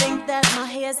 They think that my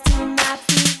hair's too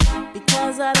nappy.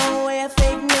 Because I don't wear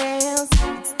fake nails,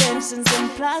 extensions and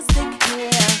plastic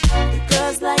hair. The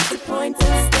girls like to point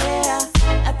and stare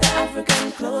at the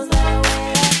African clothes that I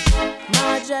wear.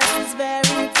 My dress is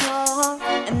very tall,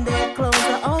 and their clothes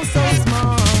are also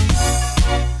small.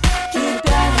 Keep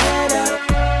your head up.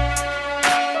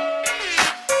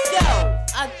 Yo,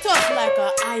 I talk like a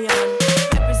iron.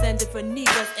 Represented for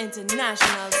Niggas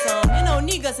International Song. You know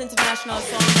Niggas International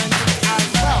Song, man.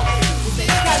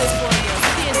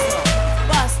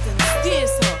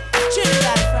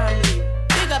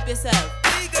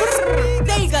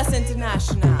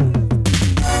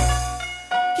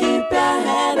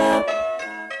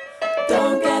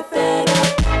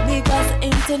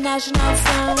 international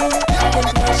sound. Can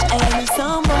crush any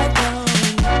song but down.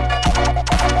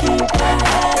 Keep your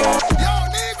head up. Yo,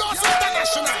 Niggas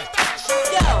International.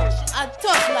 Yo, I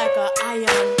talk like a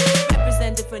iron.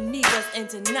 Represented for Niggas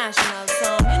International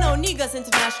Song. You know Niggas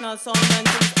International Song man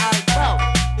things all about.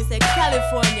 We say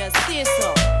California, stay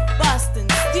so. Boston,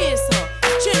 stay so.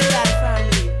 Trinidad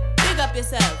family, big up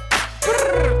yourself.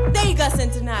 Niggas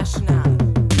International.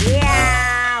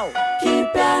 Yeah.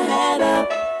 Keep your head up.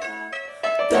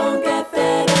 Don't get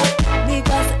fed up.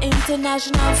 Niggas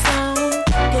International Sound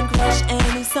can crush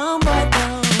any song but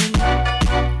down.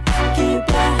 Keep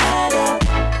your head up.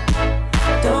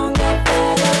 Don't get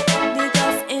fed up.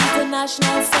 Niggas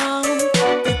International Sound,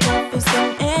 the toughest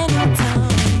in any town.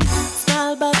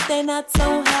 Smile but they're not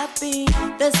so happy.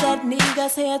 They said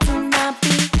niggas here to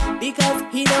nappy because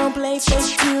he don't play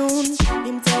fake tunes.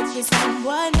 Him take with some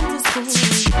boy into school.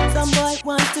 Some boy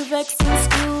want to vex and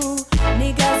screw.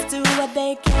 Niggas do what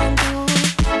they can do.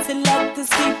 Selectors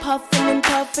keep puffing and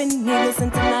puffing. Niggas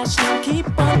International keep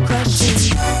on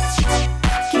crushing.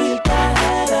 Keep your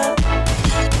head up.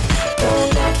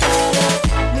 Don't get fed up.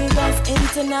 Niggas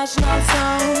International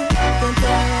Sound. Don't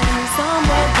tell any song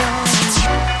but down.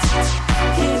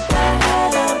 Keep your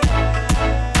head up.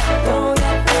 Don't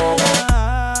get fed up.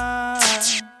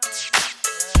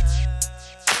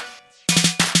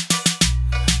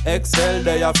 Excel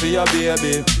there for your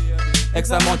baby. X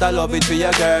amount of love it for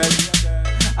your girl.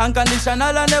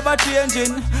 Unconditional and never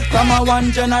changing. From a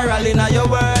one general in your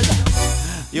world.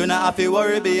 You not have to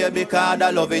worry, baby, cause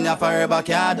the loving you forever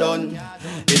can't done.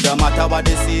 It don't matter what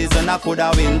the season, I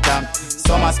coulda winter,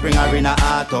 summer, spring, or in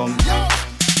autumn.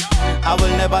 I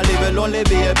will never leave you lonely,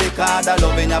 baby, cause the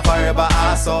loving you forever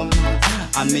awesome.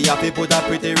 And me happy put a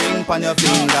pretty ring on your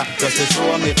finger, just to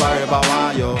show me forever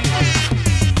want you.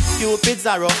 Cupid's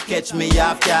arrow catch me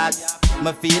off guard.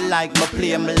 Me feel like me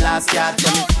play my last card.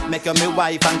 Make you my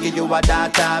wife and give you a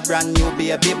daughter. Brand new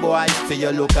baby boy for you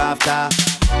look after.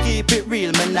 Keep it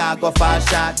real, me nah go far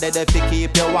shot. They fi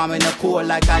keep you warm in the cold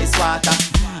like ice water.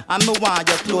 And me want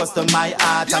you close to my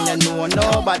heart. And you know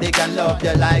nobody can love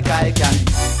you like I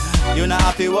can. You not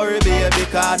have to worry, baby,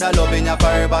 cause the loving you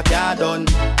forever can't done.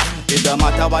 It don't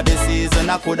matter what the season,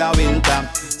 I coulda winter,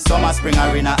 summer, spring,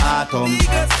 or in autumn.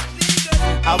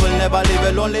 I will never leave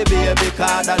you lonely, baby,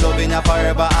 cause the loving you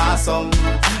forever awesome.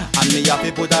 And me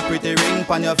happy put a pretty ring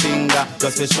on your finger,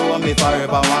 just to show me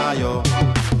forever want you.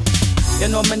 You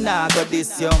know me nah go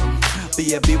this you.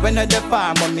 Baby, when you're the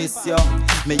farm, I miss you.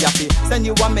 Me happy, send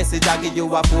you a message, I give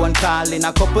you a phone call. In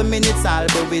a couple minutes, I'll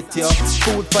be with you.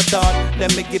 Food for thought,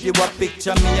 let me give you a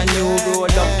picture. Me and you roll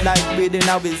up like breathing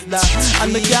a whistler.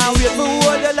 And me can't wait to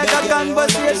hold you like a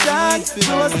conversation.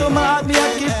 Close to my heart, me I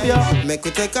keep you. Make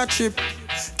we take a trip.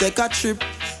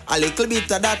 A little bit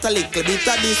of that, a little bit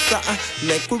of this.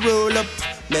 Make we roll up,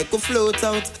 make we float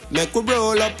out, make we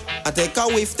roll up. I take a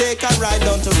whiff, take a ride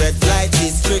down to Red Light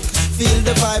District. Feel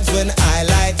the vibes when I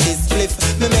light this spliff.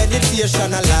 Me meditation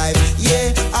alive,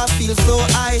 yeah, I feel so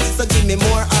high. So give me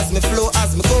more as me flow,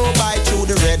 as me go by through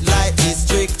the Red Light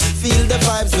District. Feel the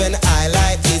vibes when I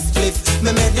light this spliff.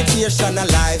 Me meditation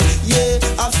alive, yeah,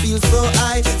 I feel so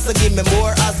high. So give me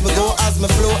more as me go, as me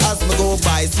flow, as me go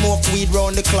by. Smoke weed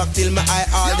round the clock till my eye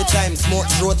all the time. Smoke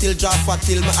throat till jaw fat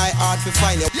till my eye hard to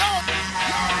find you.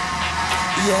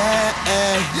 Yeah,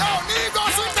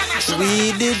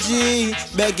 Weed the G,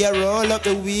 beg you roll up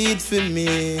the weed for me.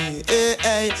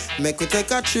 Hey, make we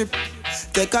take a trip.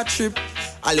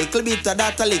 A little bit of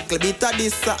that, a little bit of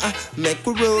this. Make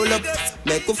we roll up,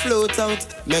 make we float out,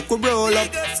 make we roll up.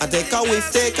 I take a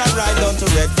whiff, take a ride down to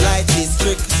Red Light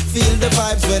District. Feel the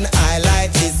vibes when I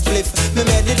light this spliff. Me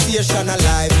meditation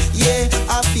alive, yeah,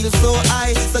 I feel so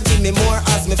high. So give me more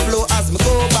as me flow, as me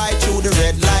go by through the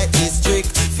Red Light District.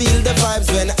 Feel the vibes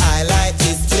when I light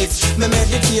this spliff. Me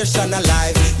meditation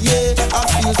alive, yeah, I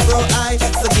feel so high.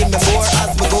 So give me more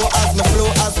as me go, as me flow,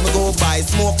 as me go by.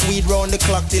 Smoke weed round the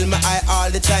clock till my eye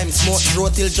all the time. Smoke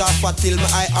throat till jaw fat till my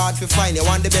eye hard to find. You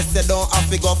want the best, you don't have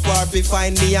to go far to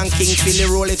find me. And King Philly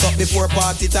roll it up before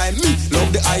party time.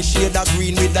 Love the eye shade of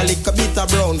green with a little bit of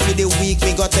brown. For the week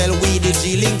me go tell we the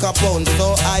G link a pound.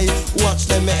 So I watch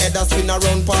them me head a spin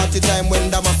around party time.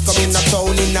 When Damas come in a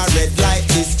town in a Red Light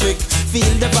District. Feel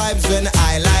the vibes when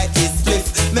I light this spliff.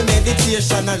 Me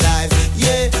meditation alive,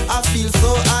 yeah, I feel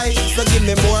so high. So give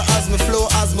me more as me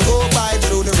flow, as me go by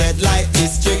through the Red Light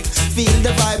District. Feel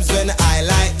the vibes when I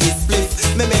light this spliff.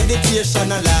 Me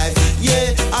meditation alive,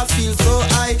 yeah, I feel so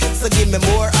high. So give me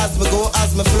more as me go,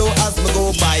 as me flow, as me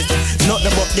go by.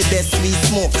 Nothing but the best we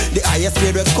smoke. The highest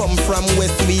grade we come from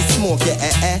west we smoke.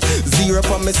 Yeah, Zero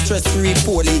from me stress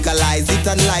report. Legalize it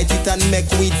and light it and make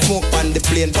weed smoke. On the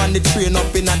plane, on the train,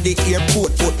 up in at the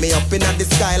airport. Put me up in at the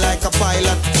sky like a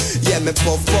pilot. Yeah, me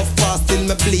puff fast till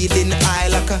me bleeding eye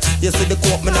like a. You see the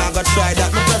quote, me now go try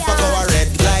that. Me prefer go a red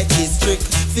light district.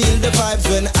 Feel the vibes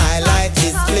when I light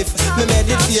this cliff. Me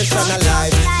meditation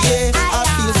alive. Yeah, I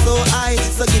feel so high.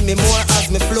 So give me more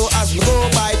as me flow as me go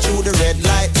by through the red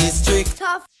light district.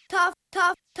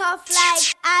 Tough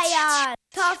like iron.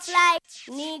 Tough like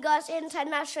Niggas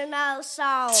International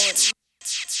Sound.